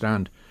Hogan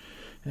Stand.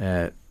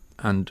 But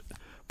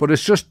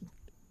it's just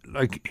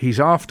like he's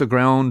off the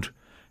ground,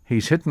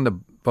 he's hitting the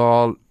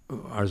ball,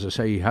 or as I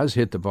say, he has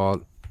hit the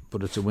ball,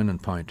 but it's a winning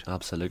point.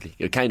 Absolutely.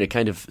 You're kind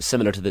of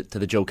similar to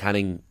the Joe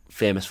Canning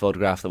famous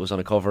photograph that was on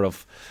a cover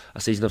of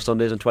A Season of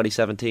Sundays in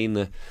 2017,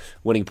 the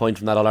winning point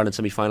from that All-Ireland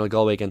semi-final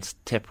Galway against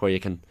Tip, where you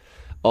can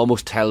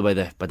almost tell by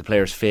the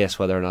player's face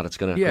whether or not it's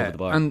going to go to the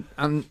bar.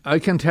 And I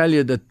can tell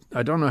you that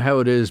I don't know how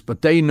it is,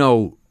 but they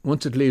know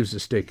once it leaves the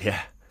stick.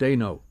 Yeah, they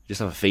know. Just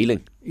have a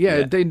feeling.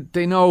 Yeah.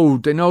 They know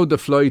the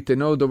flight. They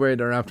know the way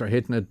they're after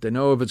hitting it. They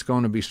know if it's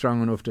going to be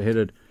strong enough to hit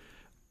it.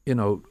 You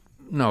know.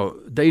 No,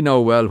 they know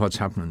well what's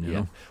happening, you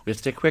know. We have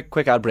to take a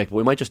quick ad break, but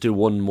we might just do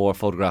one more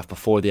photograph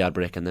before the ad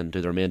break and then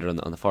do the remainder on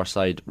the far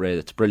side, Ray.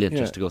 It's brilliant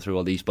just to go through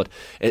all these, but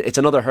it's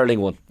another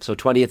hurling one. So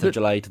 20th of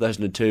July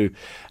 2002.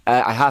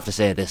 I have to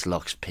say, this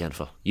looks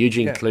painful.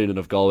 Eugene Cloonan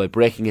of Galway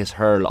breaking his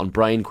hurl on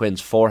Brian Quinn's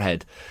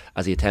forehead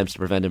as he attempts to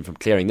prevent him from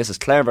clearing. This is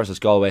Clare versus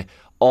Galway,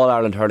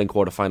 All-Ireland hurling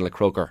quarter-final at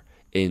Croker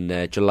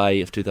in July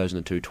of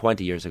 2002,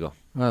 20 years ago.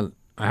 Well,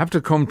 I have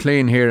to come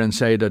clean here and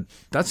say that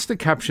that's the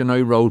caption I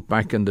wrote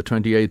back in the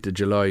 28th of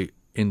July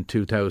in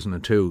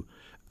 2002,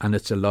 and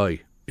it's a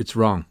lie. It's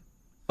wrong.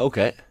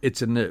 Okay.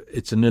 It's an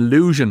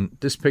illusion.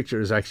 This picture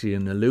is actually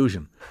an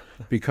illusion,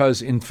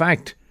 because in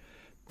fact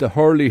the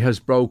hurley has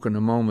broken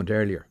a moment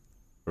earlier.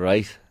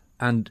 Right.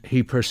 And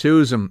he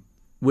pursues him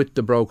with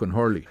the broken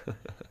hurley.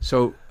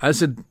 So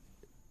as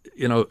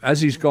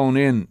he's going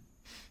in,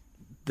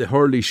 the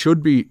hurley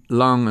should be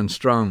long and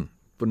strong,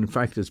 but in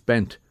fact it's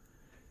bent.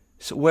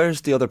 So where's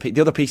the other piece?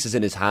 The other piece is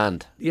in his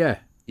hand. Yeah.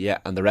 Yeah,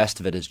 and the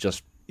rest of it is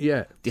just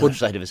the other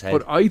side of his head.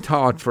 But I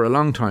thought for a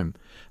long time,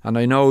 and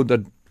I know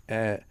that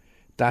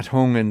that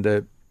hung in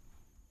the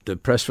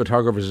Press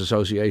Photographers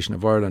Association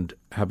of Ireland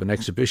have an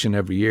exhibition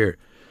every year,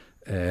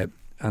 and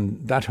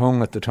that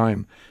hung at the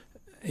time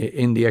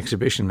in the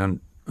exhibition,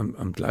 and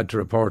I'm glad to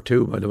report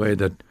too, by the way,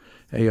 that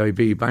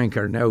AIB Bank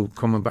are now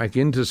coming back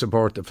in to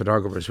support the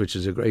photographers, which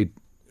is a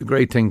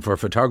great thing for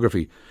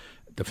photography.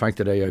 The fact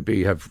that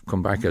AIB have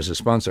come back as a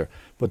sponsor,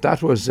 but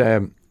that was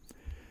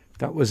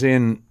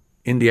in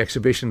the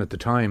exhibition at the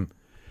time,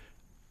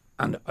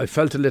 and I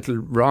felt a little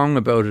wrong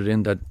about it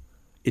in that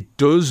it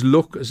does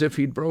look as if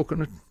he'd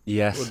broken it.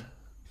 Yes, but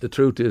the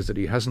truth is that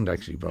he hasn't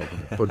actually broken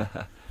it.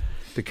 But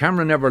the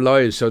camera never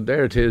lies, so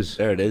there it is.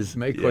 There it is.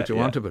 Make what you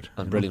want of it.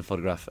 A brilliant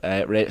photograph.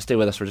 Ray, stay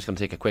with us. We're just going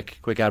to take a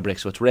quick ad break.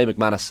 So it's Ray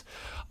McManus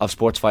of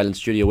Sports File in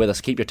studio with us.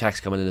 Keep your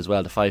text coming in as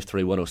well to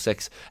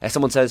 53106.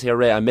 Someone says here,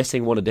 Ray, I'm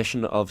missing one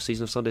edition of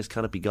Season of Sundays.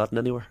 Can it be gotten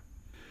anywhere?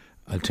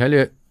 I'll tell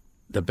you,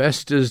 the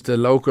best is the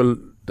local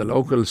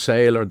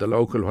sale or the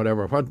local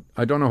whatever. What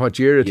I don't know what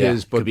year it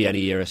is, but could be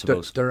any year, I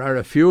suppose. There are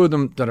a few of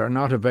them that are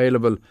not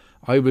available.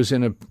 I was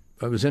in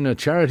a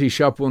charity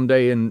shop one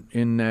day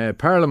in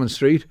Parliament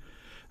Street,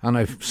 and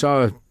I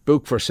saw a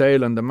book for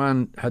sale, and the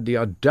man had the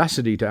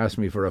audacity to ask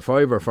me for a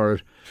 $5 for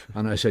it,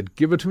 and I said,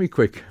 give it to me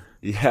quick.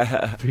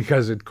 Yeah.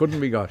 Because it couldn't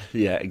be got.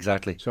 Yeah,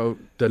 exactly. So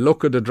the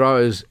luck of the draw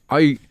is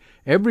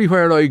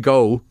everywhere I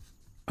go,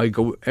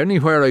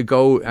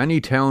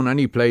 any town,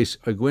 any place,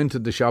 I go into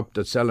the shop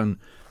that's selling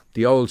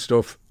the old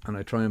stuff and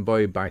I try and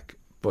buy it back.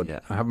 But Yeah.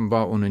 I haven't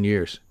bought one in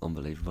years.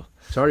 Unbelievable.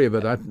 Sorry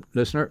about that,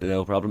 listener.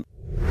 No problem.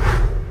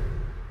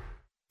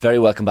 Very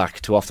welcome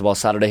back to Off the Ball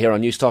Saturday here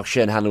on Newstalk.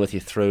 Shane Hanlon with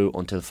you through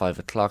until 5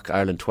 o'clock.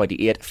 Ireland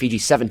 28, Fiji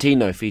 17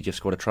 now. Fiji have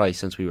scored a try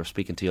since we were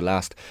speaking to you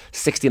last.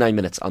 69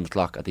 minutes on the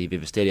clock at the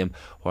Aviva Stadium.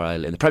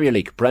 While in the Premier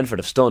League, Brentford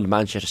have stunned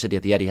Manchester City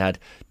at the Etihad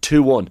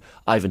 2-1.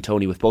 Ivan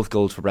Toney with both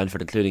goals for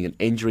Brentford, including an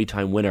injury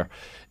time winner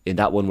in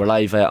that one. We're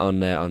live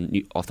on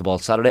Off the Ball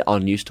Saturday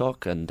on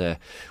Newstalk, and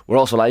we're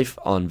also live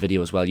on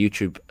video as well,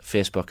 YouTube,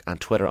 Facebook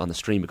and Twitter on the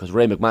stream, because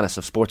Ray McManus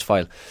of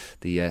Sportsfile,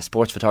 the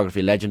sports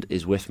photography legend,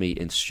 is with me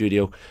in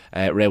studio.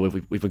 Ray,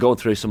 we've been going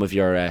through some of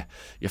your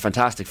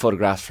fantastic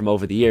photographs from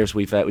over the years.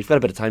 We've got a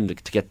bit of time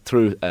to get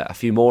through a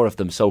few more of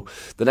them. So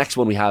the next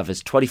one we have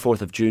is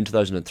 24th of June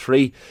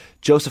 2003.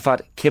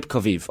 Josephat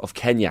Kipkoviv of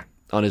Kenya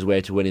on his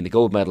way to winning the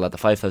gold medal at the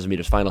 5,000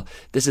 metres final.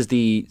 This is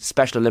the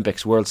Special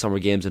Olympics World Summer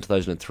Games in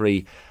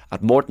 2003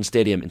 at Morton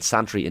Stadium in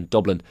Santry in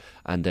Dublin.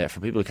 And for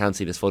people who can't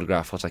see this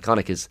photograph, what's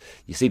iconic is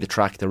you see the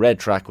track, the red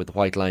track with the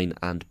white line,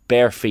 and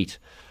bare feet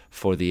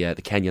for the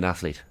Kenyan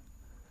athlete.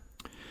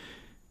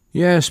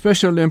 Yeah,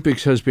 Special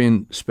Olympics has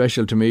been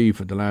special to me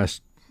for the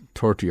last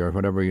 30 or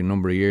whatever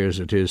number of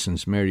years it is,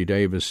 since Mary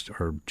Davis,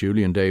 or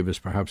Julian Davis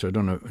perhaps, I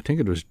don't know, I think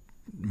it was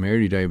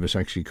Mary Davis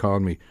actually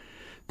called me.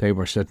 They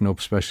were setting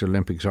up Special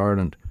Olympics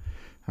Ireland,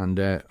 and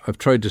I've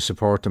tried to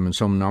support them in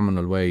some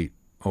nominal way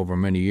over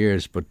many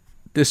years, but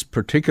this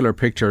particular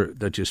picture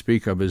that you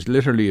speak of is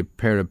literally a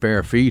pair of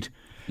bare feet,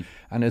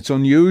 and it's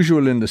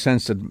unusual in the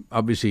sense that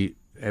obviously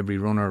every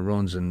runner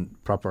runs in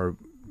proper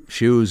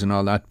shoes and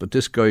all that, but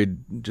this guy,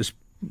 just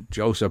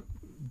Joseph,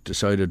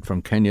 decided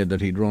from Kenya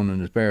that he'd run in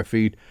his bare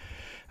feet,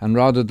 and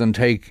rather than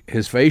take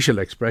his facial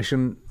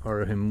expression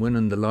or him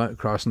winning the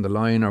crossing the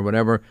line or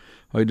whatever,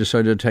 I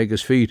decided to take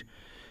his feet.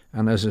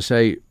 And as I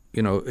say,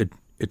 you know,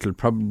 it'll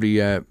probably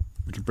it'll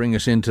bring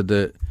us into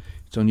the.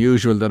 It's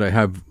unusual that I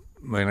have.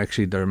 Well,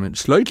 actually, they're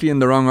slightly in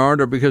the wrong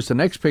order, because the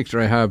next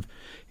picture I have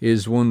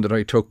is one that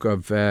I took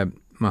of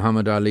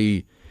Muhammad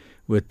Ali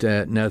with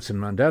Nelson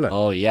Mandela.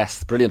 Oh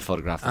yes, brilliant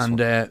photograph. And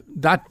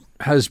that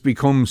has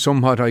become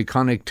somewhat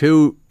iconic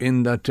too,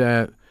 in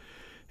that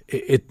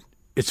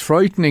it's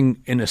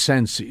frightening in a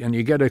sense, and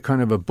you get a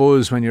kind of a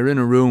buzz when you're in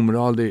a room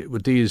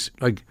with these.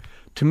 Like,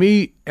 to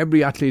me,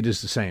 every athlete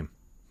is the same.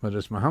 Whether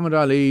it's Muhammad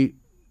Ali,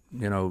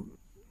 you know,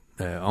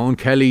 Owen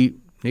Kelly,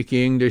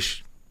 Nicky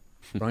English,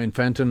 Brian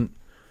Fenton,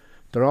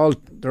 they're all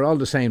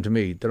the same to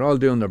me. They're all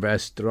doing their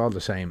best. They're all the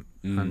same.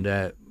 And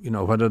you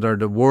know, whether they're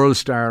the world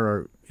star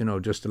or, you know,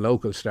 just a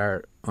local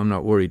star, I'm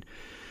not worried.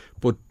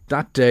 But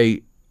that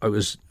day, I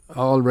was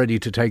all ready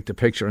to take the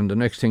picture, and the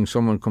next thing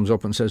someone comes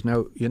up and says,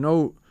 "Now, you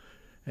know,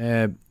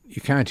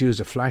 you can't use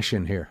a flash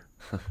in here."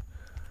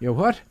 You know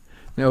what?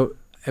 Now,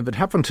 if it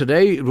happened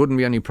today, it wouldn't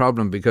be any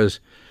problem,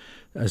 because,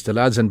 as the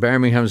lads in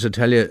Birmingham would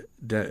tell you,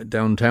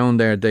 downtown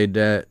there, they'd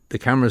the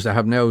cameras they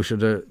have now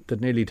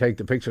they'd nearly take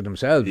the picture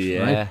themselves.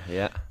 Yeah, right?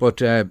 yeah. But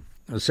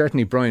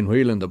certainly Brian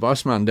Whelan, the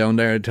boss man down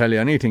there, would tell you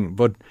anything.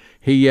 But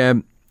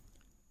the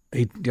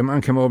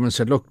man came over and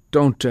said, "Look,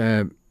 don't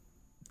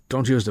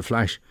use the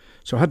flash."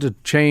 So I had to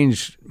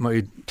change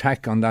my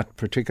tack on that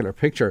particular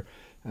picture.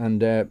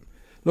 And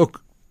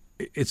look,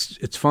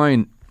 it's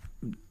fine.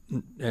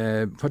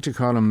 What do you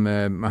call him?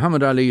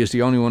 Muhammad Ali is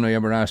the only one I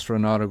ever asked for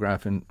an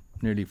autograph in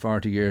nearly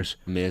 40 years.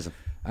 Amazing.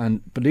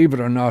 And believe it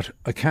or not,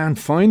 I can't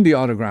find the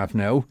autograph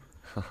now.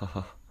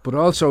 But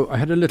also, I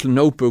had a little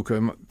notebook.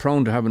 I'm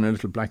prone to having a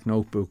little black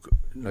notebook,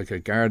 like a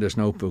Garda's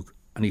notebook.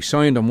 And he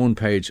signed on one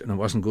page and it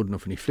wasn't good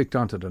enough. And he flicked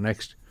on to the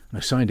next. And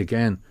I signed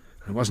again.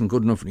 And it wasn't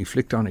good enough. And he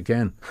flicked on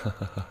again.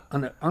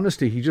 And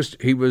honestly,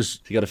 he was... So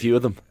you got a few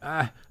of them?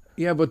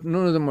 Yeah, but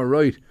none of them were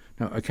right.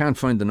 Now, I can't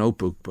find the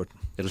notebook, but...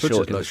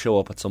 It'll show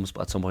up at some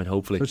point,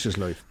 hopefully. Such is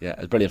life. Yeah,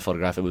 a brilliant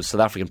photograph. It was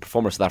South African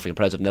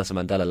President Nelson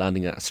Mandela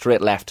landing a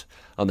straight left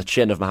on the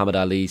chin of Muhammad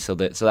Ali. So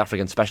the South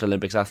African Special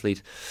Olympics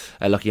athlete,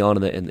 Lucky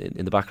on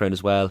in the background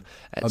as well.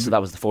 So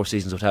that was the Four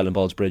Seasons Hotel in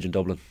Ballsbridge in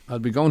Dublin. I'll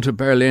be going to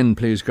Berlin,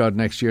 please God,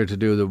 next year to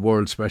do the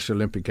World Special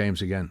Olympic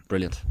Games again.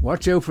 Brilliant.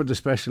 Watch out for the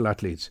special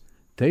athletes.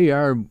 They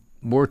are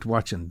worth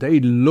watching. They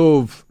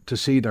love to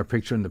see their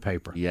picture in the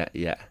paper. Yeah,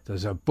 yeah.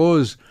 There's a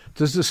buzz.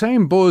 There's the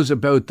same buzz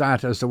about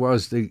that as there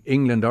was the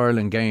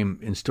England-Ireland game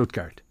in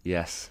Stuttgart.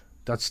 Yes.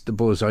 That's the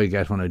buzz I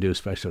get when I do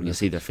special. You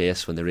see their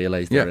face when they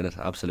realise they're in it.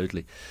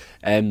 Absolutely.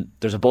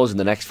 There's a buzz in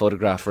the next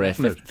photograph, Ray.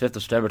 5th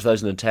of September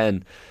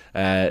 2010.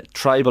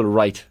 Tribal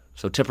Right.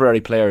 So Tipperary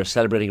players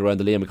celebrating around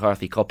the Liam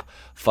McCarthy Cup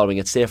following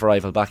its safe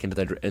arrival back into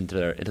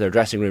their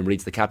dressing room,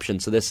 reads the caption.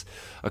 So this,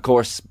 of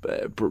course,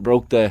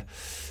 broke the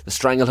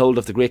stranglehold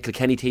of the great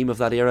Kilkenny team of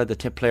that era. The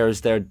Tip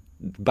players there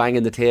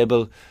banging the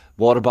table,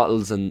 water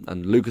bottles and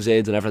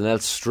Lucasades and everything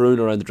else strewn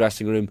around the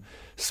dressing room,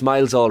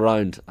 smiles all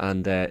around,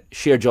 and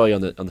sheer joy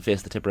on the face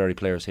of the Tipperary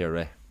players here,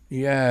 Ray.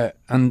 Yeah,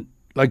 and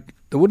like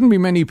there wouldn't be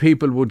many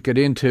people would get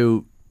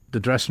into the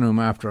dressing room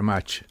after a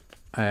match.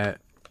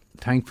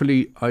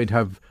 Thankfully, I'd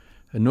have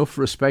enough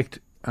respect,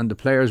 and the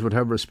players would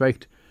have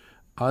respect.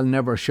 I'll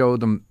never show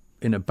them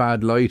in a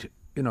bad light.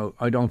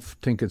 I don't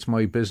think it's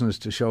my business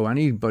to show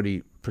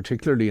anybody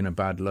particularly in a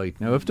bad light.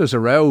 Now, if there's a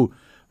row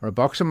or a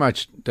boxing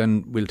match,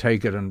 then we'll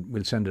take it and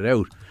we'll send it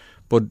out.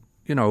 But,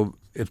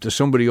 if there's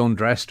somebody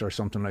undressed or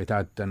something like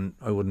that, then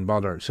I wouldn't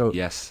bother. So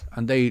Yes.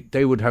 And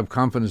they would have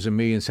confidence in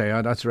me and say,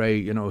 that's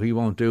Ray, he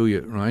won't do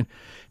you, right?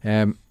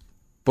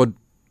 But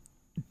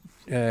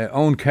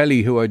Owen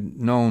Kelly, who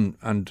I'd known,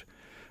 and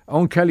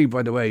Owen Kelly,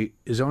 by the way,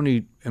 is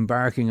only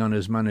embarking on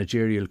his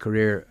managerial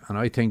career, and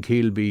I think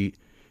he'll be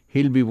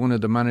one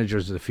of the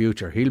managers of the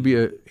future. He'll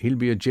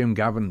be a Jim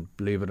Gavin,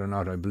 believe it or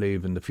not, I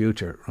believe, in the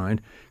future, right?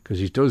 Because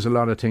he does a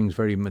lot of things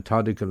very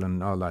methodical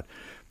and all that.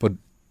 But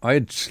I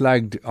had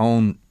slagged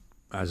Owen,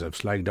 as I've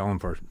slagged Owen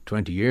for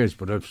 20 years,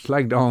 but I've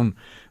slagged Owen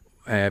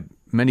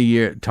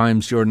many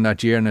times during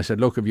that year, and I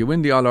said, look, if you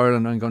win the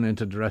All-Ireland, I'm going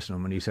into the dressing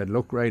room. And he said,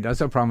 look, Ray,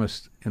 as I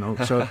promised,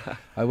 So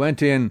I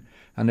went in,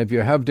 and if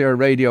you have their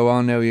radio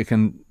on now, you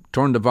can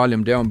turn the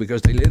volume down,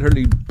 because they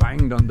literally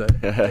banged on the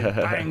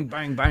bang,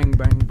 bang, bang,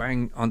 bang,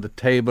 bang on the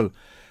table,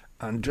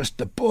 and just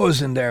the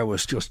buzz in there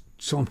was just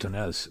something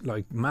else,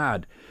 like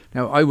mad.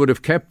 Now, I would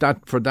have kept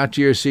that for that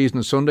year's season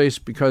of Sundays,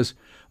 because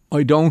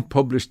I don't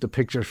publish the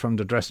pictures from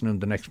the dressing room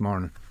the next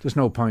morning. There's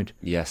no point.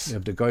 Yes. You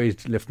have the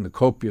guys lifting the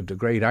cup, you have the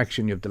great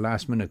action, you have the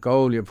last minute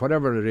goal, you have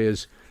whatever it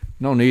is.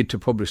 No need to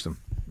publish them,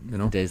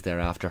 Days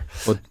thereafter.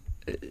 But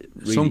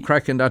really, some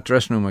crack in that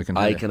dressing room, I can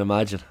tell you. I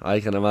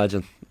can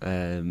imagine.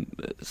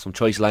 Some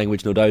choice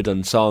language, no doubt,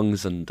 and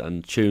songs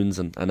and tunes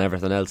and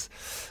everything else.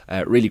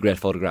 Really great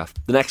photograph.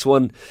 The next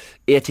one,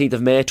 18th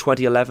of May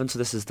 2011, so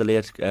this is the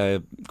late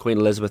Queen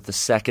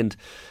Elizabeth II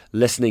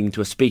listening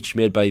to a speech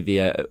made by the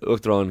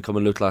Uachtaráin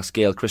Cumann Lúthchleasaigh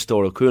Gael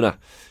Christopher O'Cuna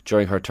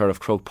during her tour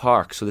of Croke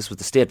Park. So this was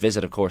the state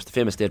visit, of course, the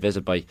famous state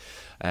visit by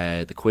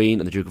the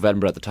Queen and the Duke of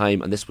Edinburgh at the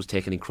time, and this was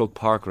taken in Croke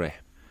Park, Ray.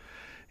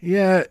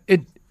 Yeah,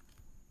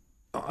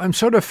 I'm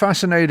sort of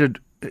fascinated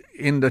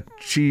in that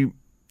she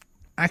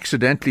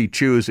accidentally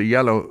chose a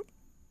yellow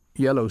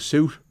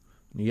suit,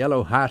 a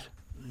yellow hat,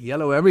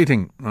 yellow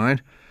everything,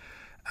 right?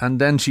 And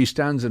then she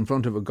stands in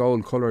front of a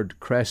gold-coloured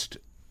crest,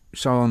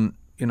 shown,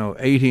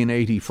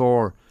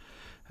 1884.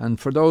 And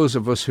for those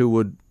of us who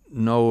would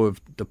know of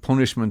the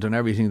punishment and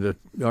everything that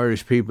the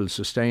Irish people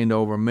sustained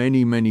over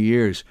many, many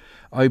years,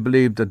 I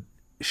believe that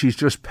she's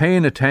just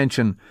paying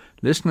attention,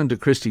 listening to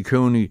Christy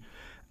Cooney,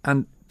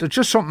 and there's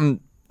just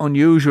something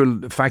unusual,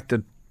 the fact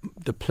that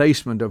the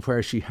placement of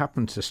where she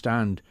happens to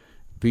stand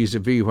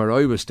vis-a-vis where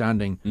I was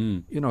standing,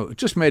 it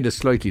just made it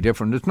slightly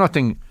different. It's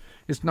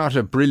not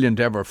a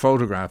brilliant ever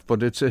photograph,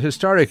 but it's a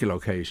historical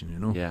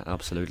occasion, Yeah,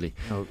 absolutely.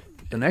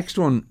 The next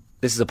one...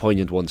 This is a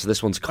poignant one, so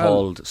this one's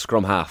called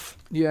Scrum Half.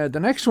 Yeah, the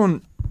next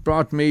one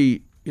brought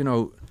me,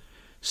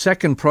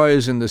 second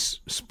prize in the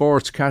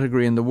sports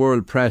category in the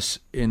World Press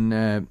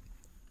in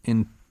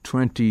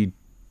 20...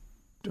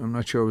 I'm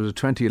not sure, was it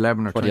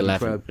 2011 or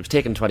 2012? It was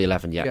taken in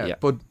 2011, yeah.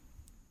 But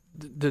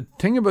the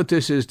thing about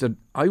this is that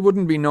I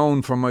wouldn't be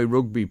known for my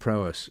rugby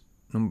prowess,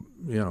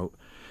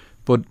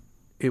 but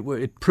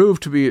it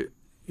proved to be,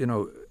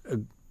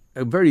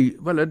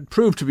 it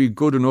proved to be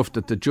good enough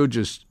that the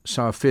judges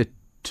saw fit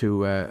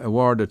to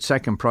award it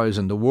second prize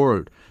in the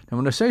world. Now,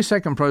 when I say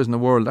second prize in the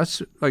world,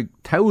 that's like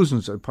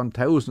thousands upon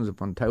thousands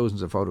upon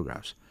thousands of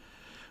photographs.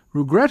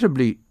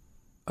 Regrettably,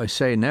 I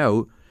say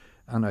now,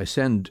 and I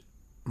send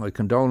my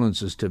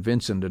condolences to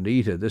Vincent and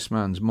Ita, this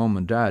man's mum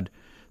and dad,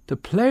 the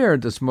player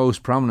that's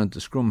most prominent, the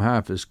scrum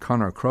half, is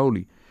Conor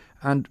Crowley.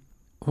 And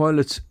while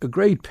it's a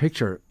great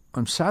picture,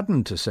 I'm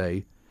saddened to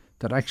say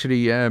that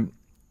actually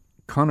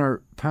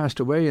Conor passed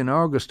away in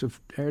August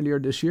of earlier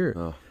this year.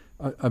 Oh.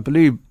 I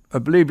believe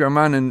your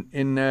man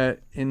in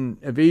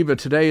Aviva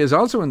today is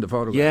also in the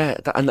photograph. Yeah,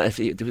 and if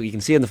you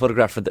can see in the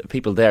photograph for the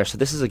people there. So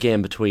this is a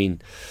game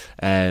between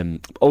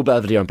Old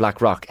Belvedere and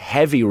Blackrock.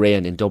 Heavy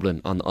rain in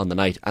Dublin on the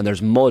night, and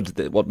there's mud.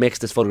 What makes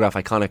this photograph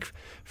iconic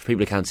for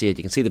people who can't see it,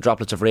 you can see the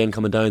droplets of rain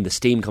coming down, the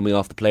steam coming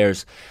off the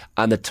players,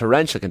 and the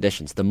torrential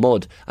conditions, the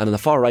mud. And on the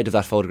far right of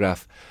that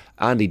photograph,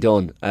 Andy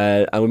Dunn.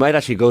 And we might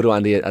actually go to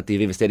Andy at the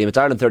Aviva Stadium. It's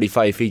Ireland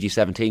 35, Fiji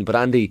 17. But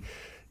Andy,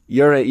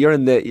 You're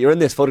in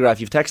this photograph.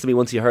 You've texted me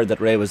once you heard that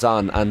Ray was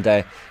on, and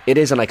it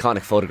is an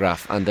iconic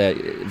photograph. And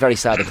very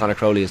sad that Conor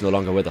Crowley is no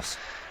longer with us.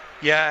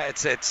 Yeah,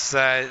 it's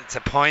a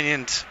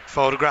poignant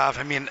photograph.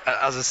 I mean,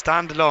 as a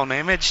standalone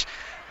image,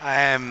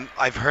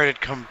 I've heard it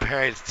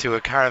compared to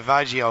a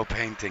Caravaggio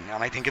painting,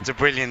 and I think it's a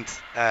brilliant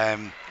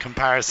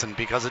comparison,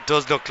 because it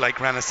does look like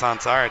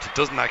Renaissance art. It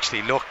doesn't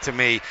actually look to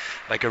me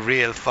like a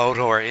real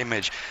photo or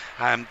image.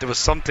 There was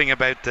something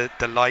about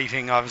the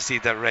lighting, obviously,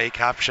 that Ray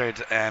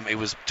captured. It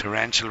was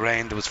torrential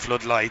rain, there was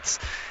floodlights.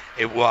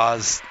 It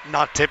was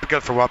not typical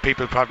for what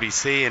people probably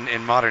see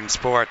in modern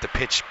sport. The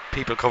pitch,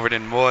 people covered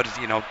in mud,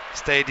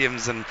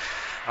 stadiums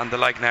and the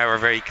like now are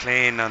very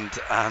clean, and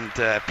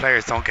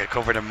players don't get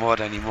covered in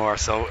mud anymore.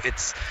 So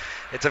it's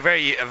a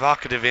very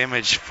evocative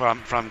image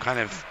from kind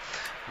of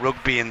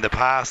rugby in the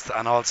past,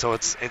 and also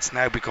it's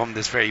now become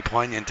this very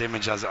poignant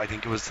image, as I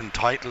think it was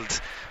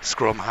entitled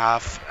Scrum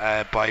Half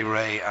by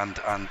Ray, and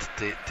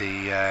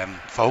the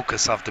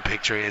focus of the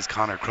picture is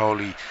Conor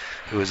Crowley,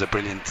 who is a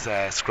brilliant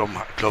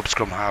club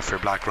scrum half for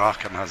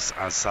Blackrock and has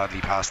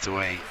sadly passed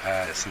away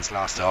since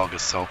last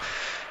August. So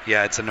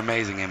yeah, it's an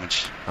amazing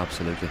image.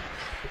 Absolutely.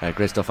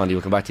 Great stuff, Andy.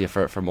 We'll come back to you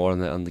for more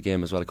on the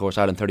game as well. Of course,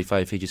 Ireland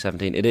 35, Fiji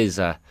 17. It is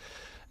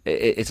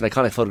it's an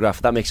iconic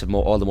photograph. That makes it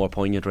all the more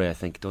poignant, Ray, I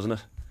think, doesn't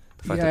it?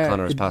 The fact that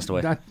Conor has passed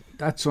away.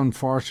 That's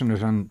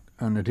unfortunate,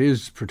 and it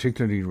is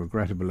particularly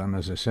regrettable. And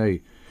as I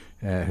say,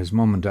 his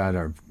mum and dad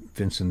are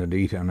Vincent and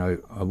Edith, and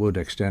I would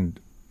extend,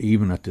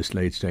 even at this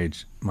late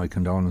stage, my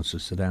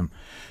condolences to them.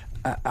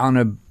 On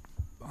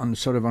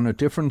a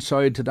different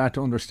side to that,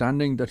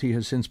 understanding that he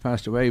has since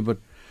passed away, but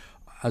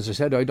as I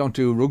said, I don't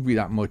do rugby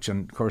that much,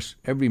 and of course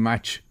every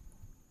match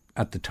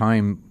at the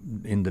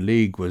time in the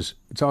league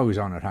it's always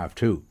on at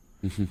 2:30.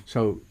 Mm-hmm.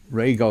 So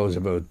Ray goes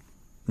about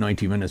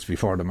 90 minutes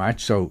before the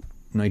match, so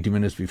 90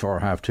 minutes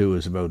before 2:30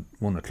 is about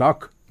 1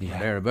 o'clock, or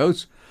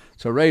thereabouts.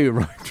 So Ray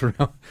arrived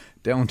around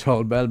down to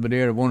Old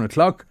Belvedere at 1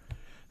 o'clock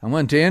and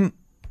went in,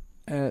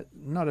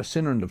 not a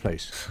sinner in the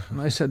place.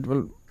 And I said,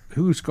 well,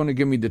 who's going to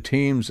give me the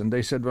teams? And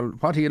they said, well,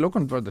 what are you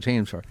looking for the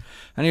teams for?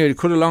 Anyway, to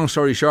cut a long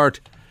story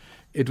short,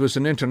 it was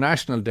an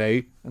international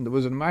day, and there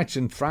was a match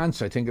in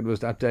France, I think it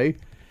was that day,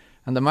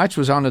 and the match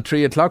was on at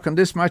 3 o'clock, and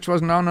this match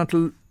wasn't on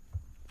until,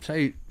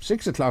 say,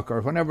 6 o'clock or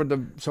whenever.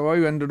 So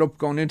I ended up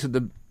going into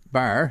the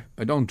bar.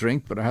 I don't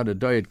drink, but I had a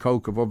Diet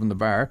Coke above in the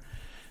bar,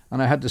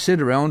 and I had to sit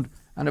around,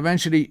 and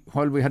eventually,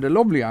 while we had a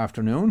lovely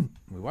afternoon,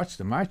 we watched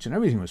the match and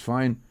everything was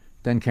fine.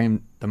 Then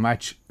came the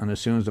match, and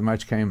as soon as the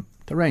match came,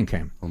 the rain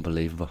came.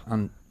 Unbelievable.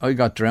 And I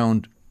got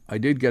drowned. I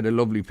did get a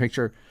lovely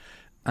picture,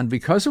 and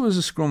because it was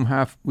a scrum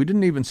half, we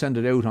didn't even send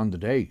it out on the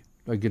day.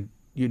 Like,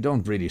 you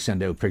don't really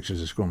send out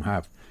pictures of scrum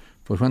half.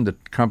 But when the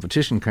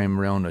competition came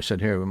around, I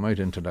said, here, we might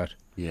enter that.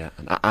 Yeah,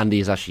 and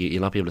Andy is actually,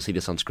 you'll not be able to see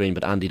this on screen,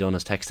 but Andy Dunn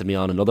has texted me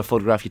on another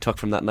photograph you took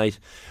from that night,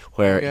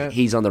 where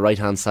he's on the right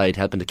hand side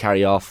helping to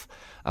carry off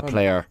a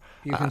player.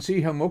 You can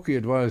see how mucky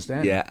it was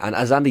then. Yeah, and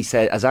as Andy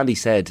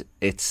said,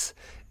 it's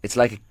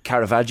like a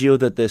Caravaggio,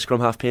 that the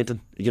scrum half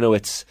painting. You know,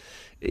 it's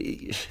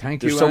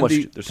Thank you,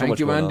 Andy. Thank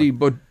you, Andy.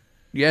 But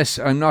yes,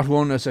 I'm not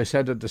one, as I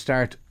said at the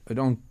start, I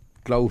don't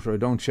gloat or I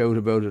don't shout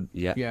about it.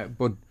 Yeah.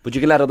 But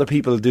you can let other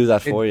people do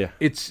that for you.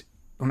 It's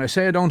when I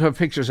say I don't have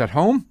pictures at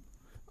home,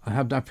 I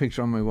have that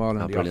picture on my wall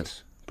in the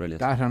office. Brilliant.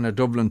 That and a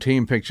Dublin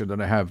team picture that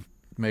I have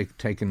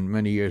taken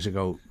many years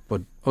ago.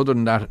 But other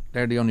than that,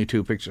 they're the only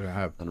two pictures I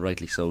have. And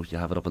rightly so, you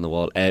have it up on the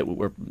wall.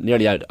 We're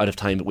nearly out of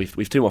time, but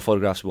we've two more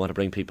photographs we want to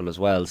bring people as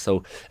well.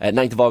 So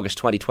 9th of August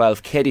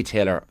 2012, Katie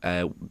Taylor,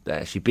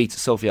 she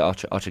beats Sofia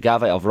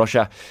Ochagava of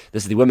Russia.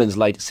 This is the women's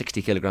light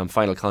 60kg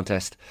final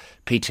contest.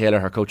 Pete Taylor,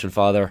 her coach and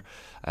father,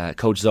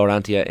 Coach Zora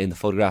Antia in the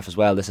photograph as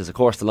well. This is of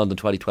course the London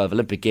 2012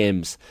 Olympic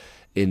Games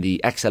in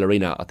the XL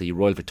Arena at the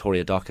Royal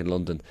Victoria Dock in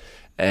London.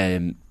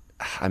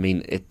 I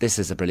mean, this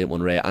is a brilliant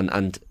one, Ray,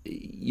 and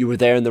you were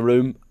there in the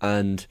room,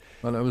 and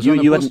well, I was on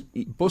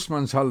a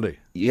busman's holiday.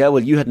 Yeah,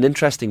 well, you had an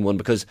interesting one,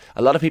 because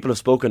a lot of people have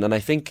spoken, and I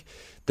think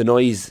the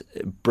noise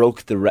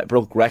broke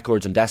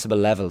records and decibel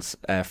levels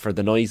for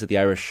the noise that the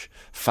Irish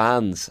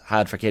fans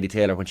had for Katie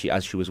Taylor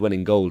as she was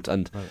winning gold,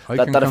 and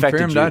that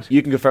affected you.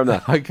 You can confirm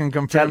that. I can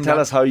confirm that. Tell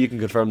us how you can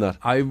confirm that.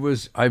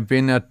 I've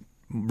been at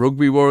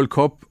Rugby World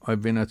Cup,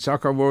 I've been at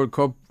Soccer World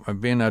Cup, I've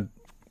been at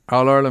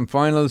All Ireland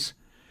finals,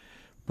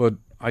 but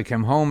I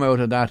came home out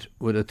of that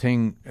with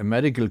a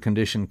medical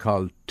condition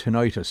called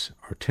tinnitus,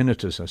 or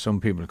tinnitus as some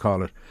people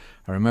call it.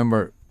 I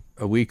remember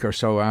a week or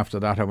so after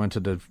that I went to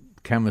the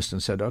chemist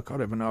and said, oh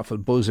God, I have an awful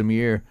buzz in my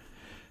ear.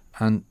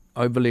 And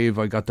I believe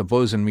I got the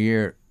buzz in my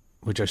ear,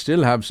 which I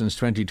still have since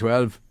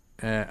 2012,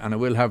 and I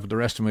will have the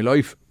rest of my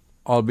life,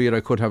 albeit I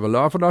could have a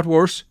lot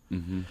worse.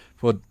 Mm-hmm.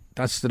 But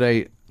that's the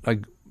day,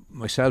 like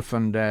myself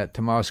and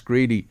Tomas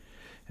Greedy,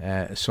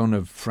 son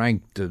of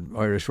Frank, the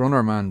Irish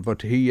runner man,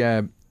 but he...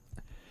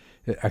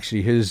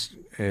 actually, his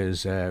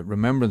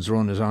remembrance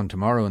run is on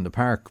tomorrow in the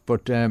park.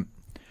 But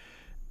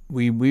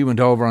we went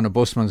over on a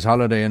busman's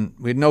holiday, and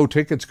we had no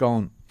tickets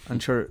going.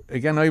 And sure,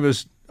 again, I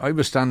was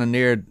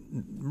standing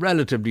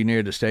relatively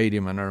near the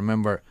stadium, and I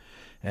remember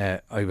I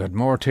had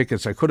more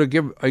tickets.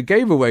 I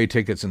gave away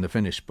tickets in the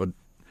finish, but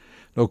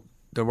look,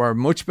 there were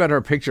much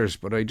better pictures.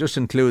 But I just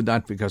include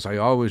that because I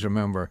always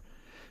remember,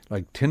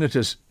 like,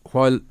 tinnitus,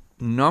 while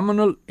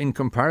nominal in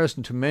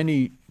comparison to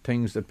many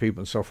things that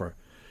people suffer.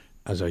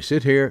 As I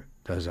sit here,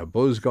 there's a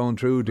buzz going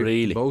through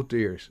both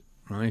ears,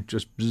 right?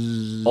 Just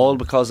bzzz. All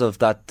because of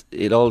that.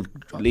 It all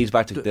leads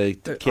back to the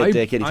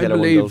Katie Taylor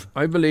won gold.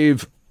 I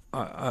believe,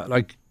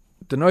 like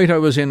the night I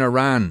was in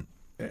Iran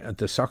at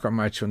the soccer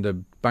match when the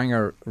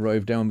banger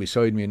arrived down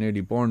beside me and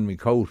nearly burned me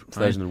coat.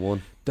 2001.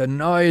 Right? The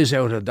noise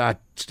out of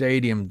that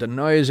stadium, the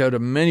noise out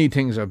of many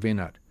things I've been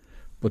at,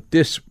 but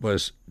this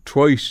was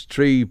twice,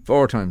 3,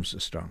 4 times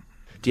as strong.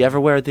 Do you ever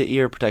wear the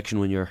ear protection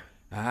when you're?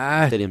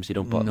 Stadiums you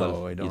don't buy?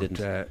 No, I don't. You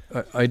didn't.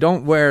 I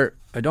don't wear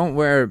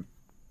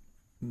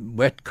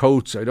wet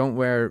coats. I don't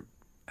wear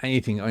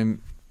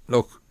anything.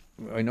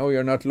 I know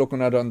you're not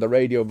looking at it on the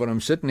radio, but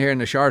I'm sitting here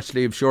in a short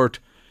sleeve shirt.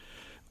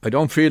 I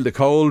don't feel the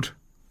cold.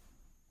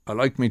 I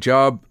like my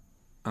job,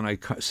 and I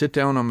sit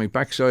down on my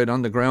backside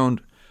on the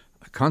ground.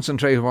 I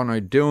concentrate on what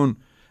I'm doing,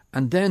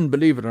 and then,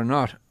 believe it or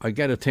not, I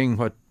get a thing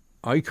what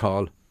I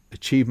call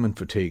achievement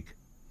fatigue.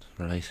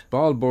 Right.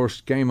 Ball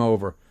burst, game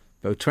over.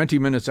 About 20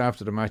 minutes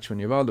after the match, when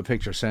you have all the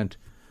pictures sent,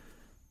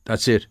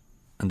 that's it.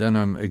 And then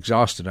I'm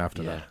exhausted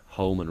after that.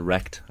 Home and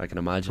wrecked, I can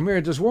imagine. Come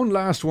here, there's one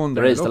last one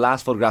there. There is, look. the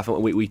last photograph.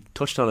 We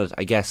touched on it,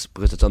 I guess,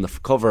 because it's on the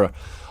cover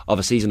of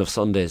A Season of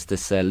Sundays,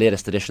 this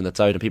latest edition that's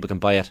out, and people can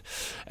buy it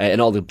in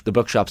all the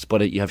bookshops.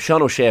 But you have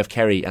Sean O'Shea of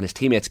Kerry and his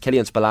teammates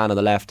Killian Spillane on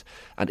the left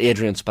and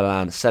Adrian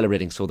Spillane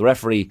celebrating. So the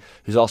referee,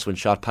 who's also in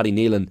shot, Paddy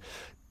Nealon,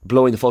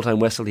 blowing the full-time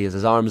whistle. He has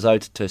his arms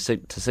out to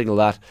signal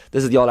that.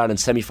 This is the All-Ireland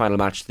semi-final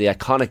match, the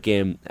iconic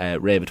game,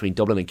 Ray, between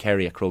Dublin and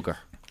Kerry at Croker.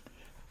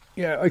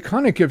 Yeah,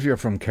 iconic if you're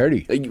from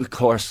Kerry. Of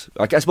course.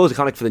 I suppose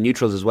iconic for the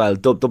neutrals as well.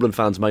 Dublin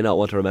fans might not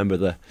want to remember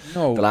the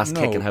last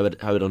kick and how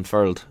it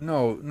unfurled.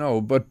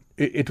 No, but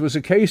it was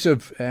a case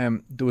of there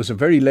was a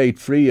very late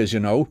free, as you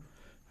know,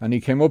 and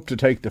he came up to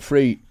take the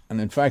free, and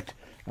in fact,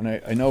 and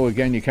I know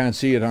again you can't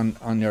see it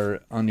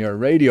on your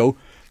radio,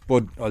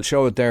 but I'll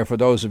show it there for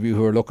those of you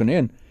who are looking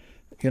in.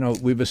 You know,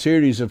 we've a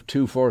series of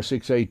 2, 4,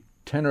 6, 8,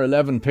 10 or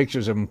 11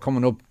 pictures of him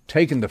coming up,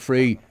 taking the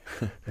free.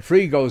 The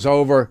free goes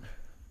over.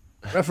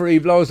 Referee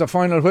blows the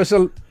final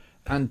whistle,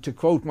 and to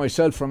quote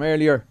myself from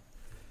earlier,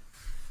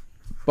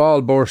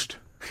 ball burst,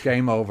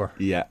 game over.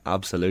 Yeah,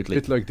 absolutely.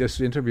 Bit like this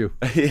interview.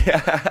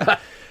 Yeah.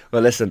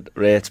 Well, listen,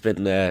 Ray, it's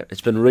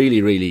been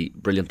really, really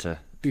brilliant to.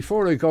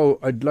 Before I go,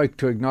 I'd like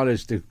to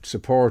acknowledge the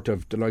support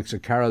of the likes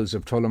of Carroll's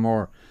of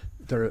Tullamore.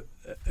 They're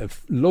a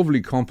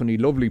lovely company,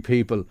 lovely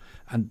people,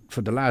 and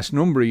for the last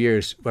number of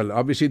years, well,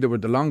 obviously they were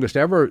the longest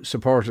ever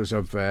supporters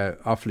of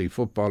Offaly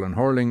football and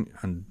hurling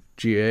and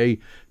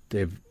GAA.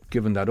 They've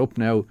given that up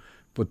now,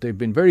 but they've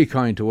been very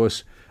kind to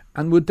us,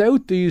 and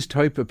without these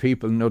type of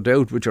people, no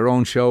doubt with your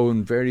own show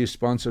and various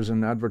sponsors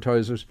and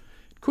advertisers,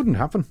 it couldn't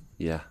happen.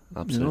 Yeah,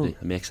 absolutely.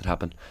 It makes it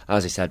happen.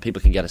 As I said,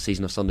 people can get A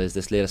Season of Sundays,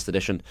 this latest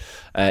edition,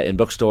 in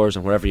bookstores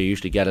and wherever you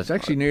usually get it. It's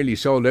actually nearly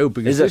sold out,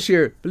 because this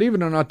year, believe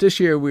it or not, this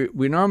year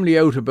we're normally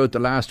out about the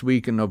last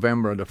week in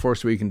November or the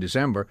first week in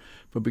December,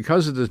 but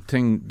because of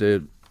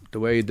the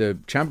way the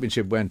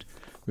championship went,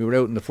 we were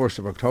out on the 1st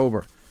of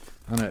October.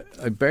 And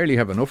I barely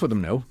have enough of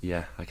them now.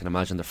 Yeah, I can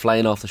imagine. They're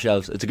flying off the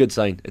shelves. It's a good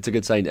sign.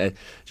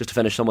 Just to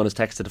finish, someone has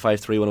texted to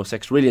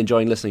 53106. Really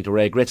enjoying listening to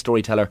Ray. Great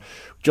storyteller.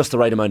 Just the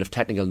right amount of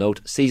technical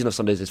note. Season of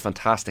Sundays is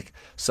fantastic.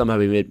 Somehow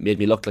he made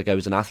me look like I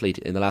was an athlete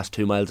in the last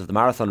 2 miles of the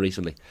marathon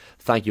recently.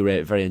 Thank you,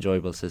 Ray. Very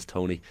enjoyable, says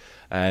Tony.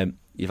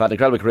 You've had an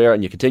incredible career,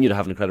 and you continue to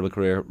have an incredible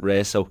career,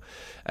 Ray. So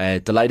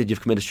delighted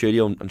you've come into the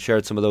studio and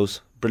shared some of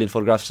those brilliant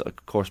photographs.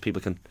 Of course,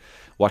 people can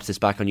watch this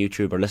back on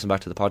YouTube or listen back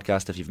to the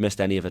podcast if you've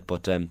missed any of it.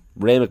 But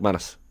Ray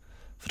McManus,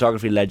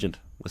 photography legend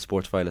with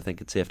Sportsfile, I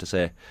think it's safe to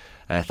say.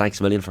 Thanks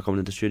a million for coming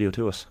into the studio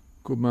to us.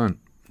 Good man.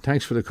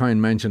 Thanks for the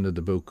kind mention of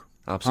the book.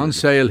 Absolutely. On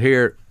sale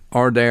here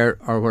or there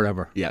or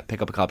wherever. Yeah,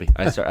 pick up a copy.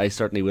 I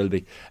certainly will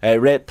be.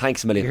 Ray,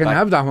 thanks a million. You can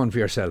have that one for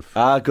yourself.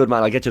 Good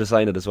man. I'll get you to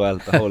sign it as well.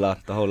 The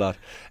whole lot.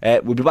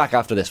 We'll be back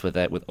after this with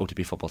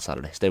OTB Football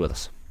Saturday. Stay with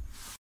us.